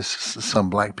bad as some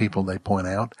black people they point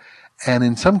out, and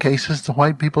in some cases the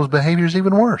white people's behavior is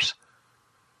even worse.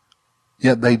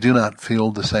 Yet they do not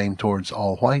feel the same towards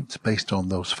all whites based on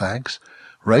those facts.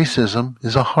 Racism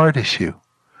is a hard issue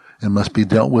and must be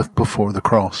dealt with before the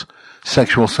cross.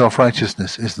 Sexual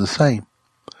self-righteousness is the same.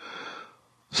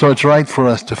 So it's right for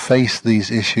us to face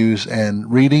these issues,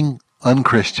 and reading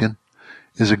Unchristian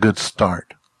is a good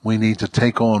start. We need to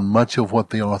take on much of what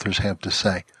the authors have to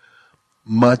say.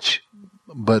 Much,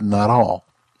 but not all.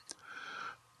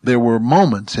 There were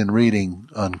moments in reading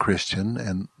Unchristian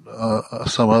and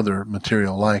some other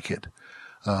material like it.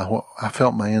 I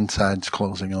felt my insides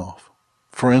closing off.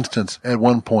 For instance, at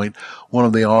one point, one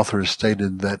of the authors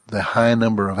stated that the high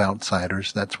number of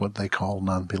outsiders, that's what they call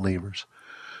non-believers,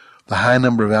 the high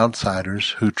number of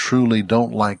outsiders who truly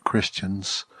don't like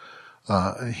Christians,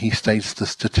 he states the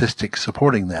statistics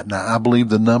supporting that. Now, I believe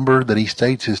the number that he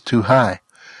states is too high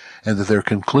and that their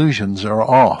conclusions are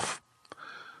off.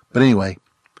 But anyway,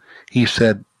 he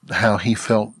said how he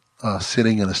felt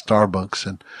sitting in a Starbucks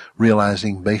and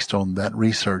realizing based on that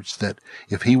research that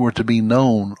if he were to be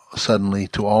known suddenly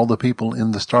to all the people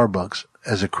in the Starbucks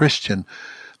as a Christian,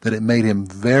 that it made him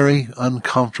very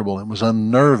uncomfortable. It was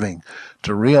unnerving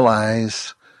to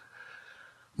realize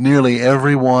nearly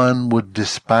everyone would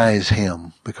despise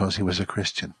him because he was a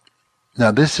Christian. Now,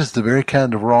 this is the very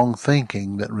kind of wrong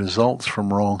thinking that results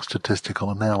from wrong statistical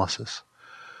analysis.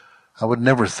 I would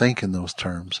never think in those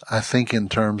terms. I think in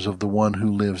terms of the one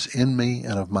who lives in me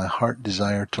and of my heart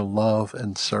desire to love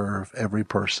and serve every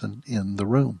person in the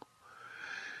room.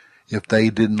 If they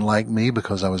didn't like me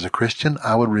because I was a Christian,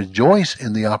 I would rejoice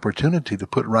in the opportunity to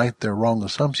put right their wrong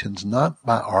assumptions, not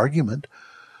by argument,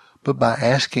 but by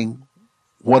asking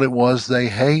what it was they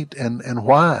hate and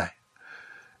why,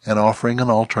 and offering an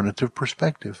alternative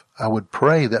perspective. I would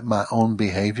pray that my own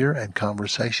behavior and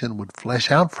conversation would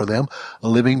flesh out for them a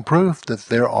living proof that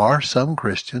there are some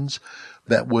Christians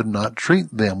that would not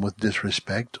treat them with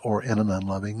disrespect or in an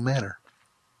unloving manner,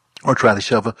 or try to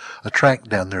shove a tract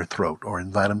down their throat, or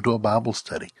invite them to a Bible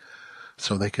study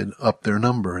so they could up their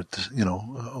number at the,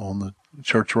 on the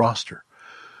church roster.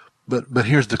 But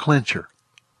here's the clincher.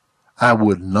 I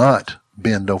would not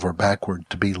bend over backward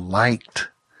to be liked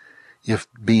if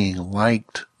being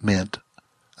liked meant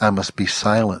I must be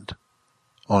silent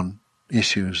on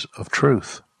issues of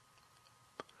truth.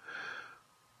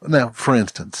 Now, for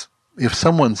instance, if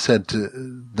someone said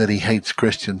that he hates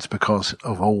Christians because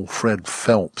of old Fred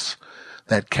Phelps,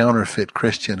 that counterfeit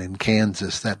Christian in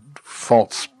Kansas, that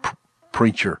false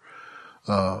preacher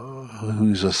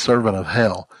who's a servant of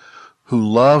hell, who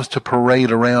loves to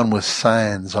parade around with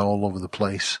signs all over the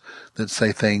place that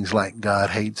say things like God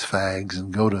hates fags,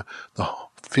 and go to the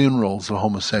funerals of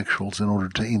homosexuals in order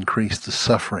to increase the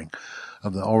suffering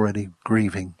of the already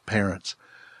grieving parents.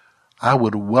 I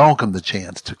would welcome the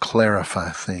chance to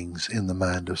clarify things in the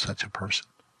mind of such a person.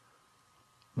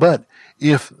 But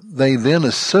if they then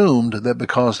assumed that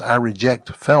because I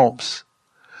reject Phelps,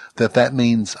 that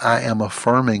means I am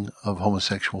affirming of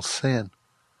homosexual sin,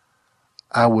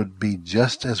 I would be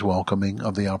just as welcoming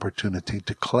of the opportunity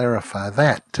to clarify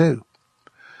that too.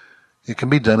 It can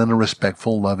be done in a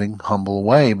respectful, loving, humble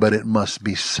way, but it must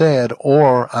be said,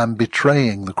 or I'm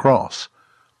betraying the cross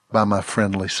by my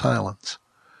friendly silence.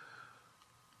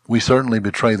 We certainly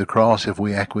betray the cross if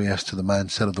we acquiesce to the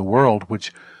mindset of the world,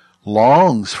 which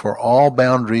longs for all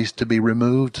boundaries to be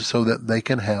removed so that they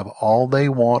can have all they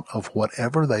want of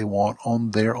whatever they want on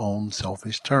their own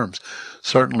selfish terms.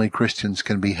 Certainly Christians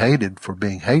can be hated for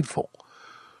being hateful,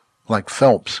 like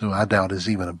Phelps, who I doubt is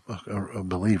even a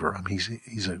believer. I mean,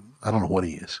 I don't know what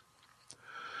he is.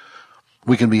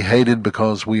 We can be hated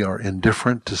because we are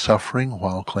indifferent to suffering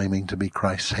while claiming to be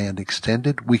Christ's hand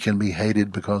extended. We can be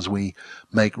hated because we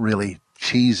make really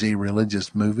cheesy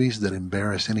religious movies that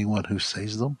embarrass anyone who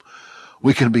sees them.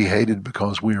 We can be hated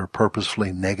because we are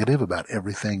purposefully negative about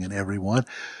everything and everyone.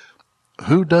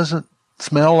 Who doesn't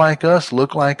smell like us,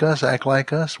 look like us, act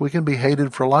like us? We can be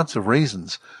hated for lots of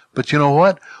reasons. But you know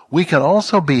what? We can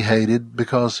also be hated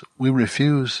because we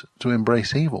refuse to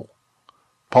embrace evil.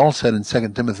 Paul said in 2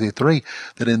 Timothy 3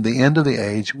 that in the end of the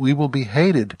age we will be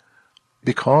hated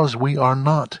because we are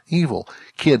not evil.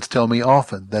 Kids tell me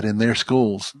often that in their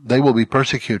schools they will be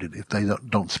persecuted if they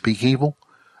don't speak evil,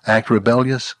 act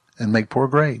rebellious, and make poor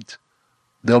grades.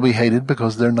 They'll be hated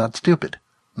because they're not stupid,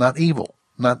 not evil,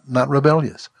 not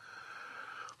rebellious.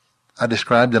 I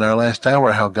described in our last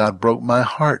hour how God broke my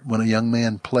heart when a young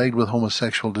man plagued with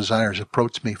homosexual desires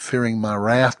approached me fearing my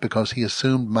wrath because he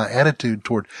assumed my attitude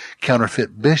toward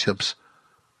counterfeit bishops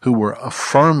who were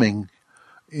affirming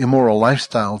immoral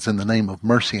lifestyles in the name of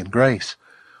mercy and grace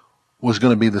was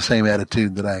going to be the same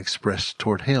attitude that I expressed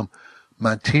toward him.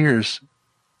 My tears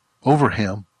over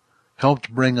him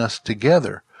helped bring us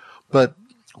together. But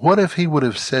what if he would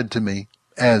have said to me,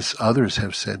 as others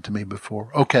have said to me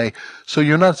before, okay, so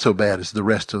you're not so bad as the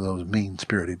rest of those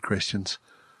mean-spirited Christians.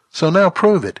 So now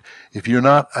prove it. If you're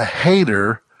not a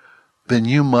hater, then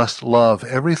you must love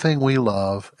everything we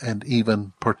love and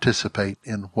even participate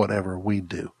in whatever we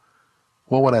do.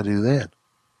 What would I do then?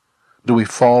 Do we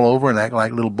fall over and act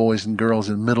like little boys and girls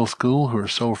in middle school who are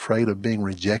so afraid of being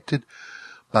rejected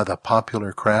by the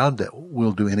popular crowd that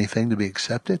we'll do anything to be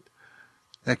accepted?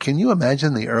 Now, can you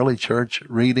imagine the early church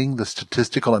reading the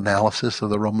statistical analysis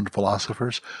of the Roman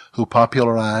philosophers who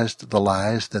popularized the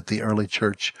lies that the early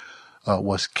church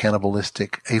was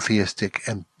cannibalistic, atheistic,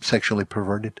 and sexually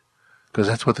perverted? Because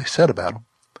that's what they said about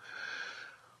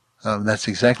them. That's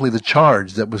exactly the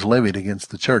charge that was levied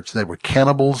against the church. They were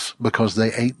cannibals because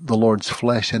they ate the Lord's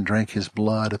flesh and drank his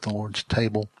blood at the Lord's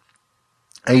table.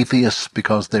 Atheists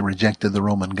because they rejected the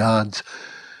Roman gods.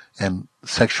 And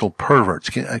sexual perverts.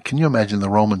 Can you imagine the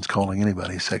Romans calling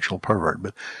anybody a sexual pervert?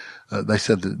 But they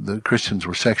said that the Christians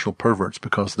were sexual perverts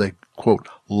because they, quote,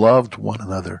 loved one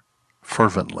another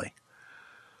fervently.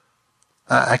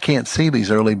 I can't see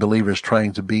these early believers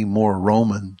trying to be more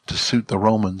Roman to suit the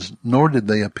Romans, nor did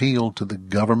they appeal to the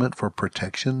government for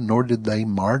protection, nor did they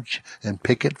march and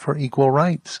picket for equal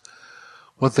rights.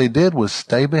 What they did was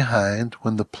stay behind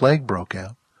when the plague broke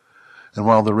out. And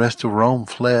while the rest of Rome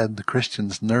fled, the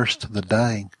Christians nursed the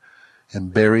dying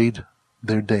and buried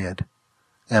their dead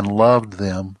and loved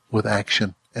them with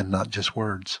action and not just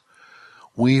words.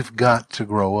 We've got to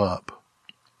grow up.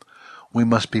 We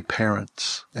must be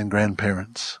parents and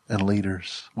grandparents and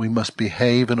leaders. We must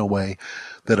behave in a way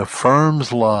that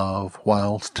affirms love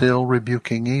while still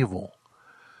rebuking evil.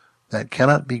 That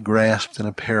cannot be grasped in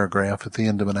a paragraph at the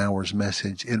end of an hour's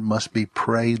message. It must be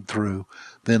prayed through,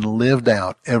 then lived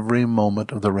out every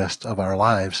moment of the rest of our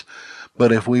lives.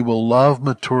 But if we will love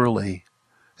maturely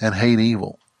and hate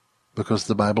evil, because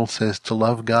the Bible says to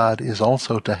love God is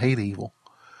also to hate evil,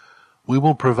 we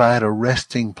will provide a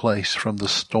resting place from the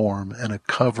storm and a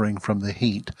covering from the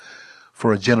heat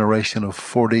for a generation of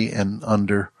 40 and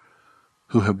under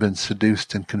who have been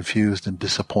seduced and confused and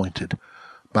disappointed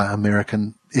by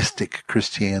Americanistic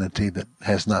Christianity that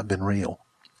has not been real.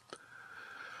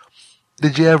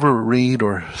 Did you ever read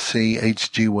or see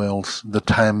H.G. Wells' The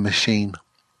Time Machine?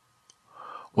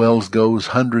 Wells goes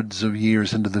hundreds of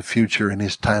years into the future in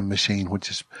his time machine, which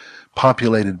is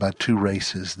populated by two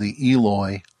races. The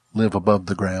Eloi live above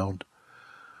the ground.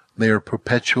 They are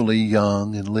perpetually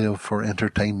young and live for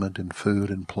entertainment and food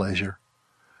and pleasure.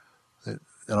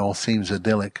 it all seems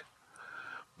idyllic.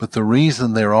 But the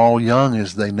reason they're all young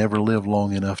is they never live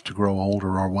long enough to grow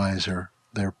older or wiser.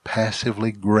 They're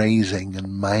passively grazing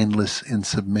and mindless in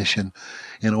submission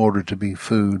in order to be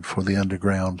food for the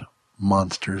underground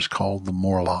monsters called the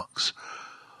Morlocks.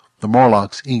 The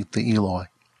Morlocks eat the Eloi.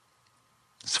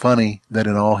 It's funny that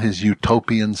in all his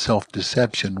utopian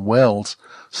self-deception, Wells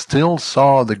still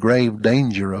saw the grave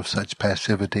danger of such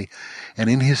passivity, and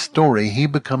in his story he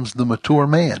becomes the mature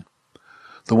man,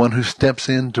 the one who steps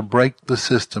in to break the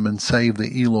system and save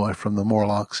the Eloi from the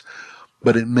Morlocks.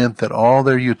 But it meant that all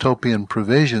their utopian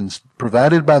provisions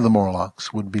provided by the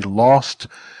Morlocks would be lost,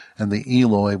 and the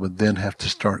Eloi would then have to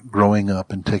start growing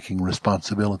up and taking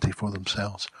responsibility for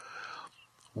themselves.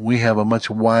 We have a much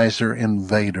wiser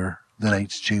invader than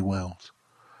H.G. Wells.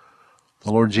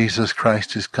 The Lord Jesus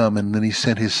Christ has come, and then he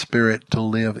sent his Spirit to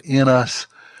live in us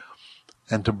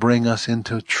and to bring us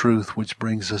into truth, which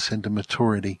brings us into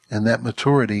maturity. And that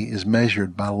maturity is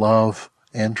measured by love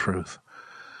and truth.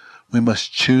 We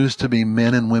must choose to be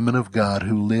men and women of God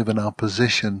who live in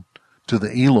opposition to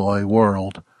the Eloi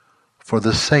world for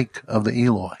the sake of the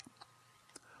Eloi.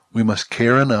 We must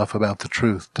care enough about the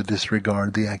truth to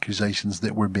disregard the accusations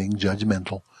that we're being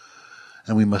judgmental.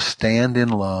 And we must stand in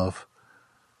love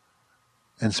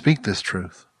and speak this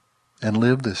truth and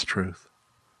live this truth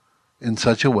in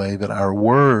such a way that our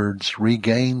words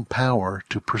regain power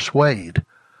to persuade.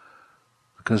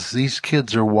 Because these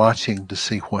kids are watching to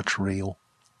see what's real.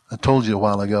 I told you a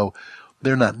while ago,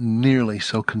 they're not nearly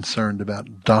so concerned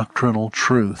about doctrinal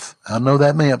truth. I know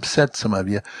that may upset some of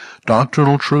you.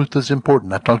 Doctrinal truth is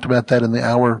important. I talked about that in the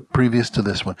hour previous to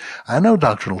this one. I know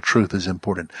doctrinal truth is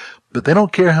important, but they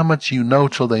don't care how much you know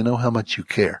till they know how much you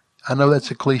care. I know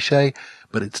that's a cliche,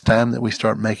 but it's time that we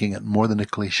start making it more than a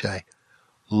cliche.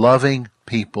 Loving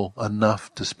people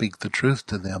enough to speak the truth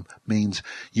to them means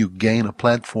you gain a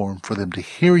platform for them to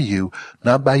hear you,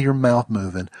 not by your mouth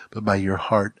moving, but by your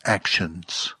heart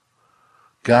actions.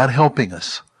 God helping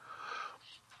us,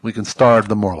 we can starve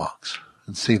the Morlocks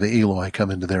and see the Eloi come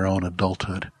into their own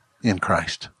adulthood in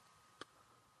Christ.